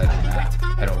extra insight on that,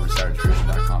 head over to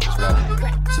SaturdayTradition.com as well.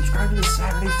 Subscribe to the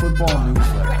Saturday Football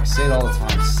newsletter. I say it all the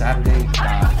time,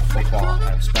 Saturday.Football.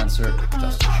 Adam Spencer,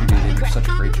 Dustin Schutte, they do such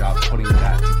a great job putting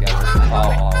that together.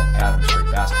 Follow all Adam's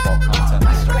great basketball content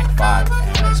starting 5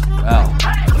 as well.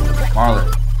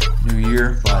 Marler, new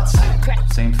year, but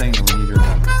same thing that we need to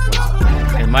remember.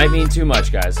 It might mean too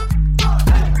much, guys.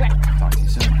 Talk to you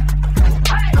soon.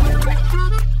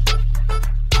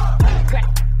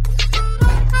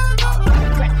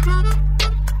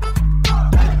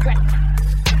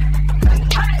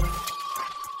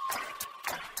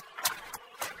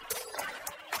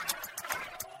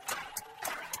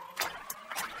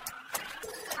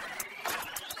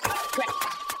 Crack.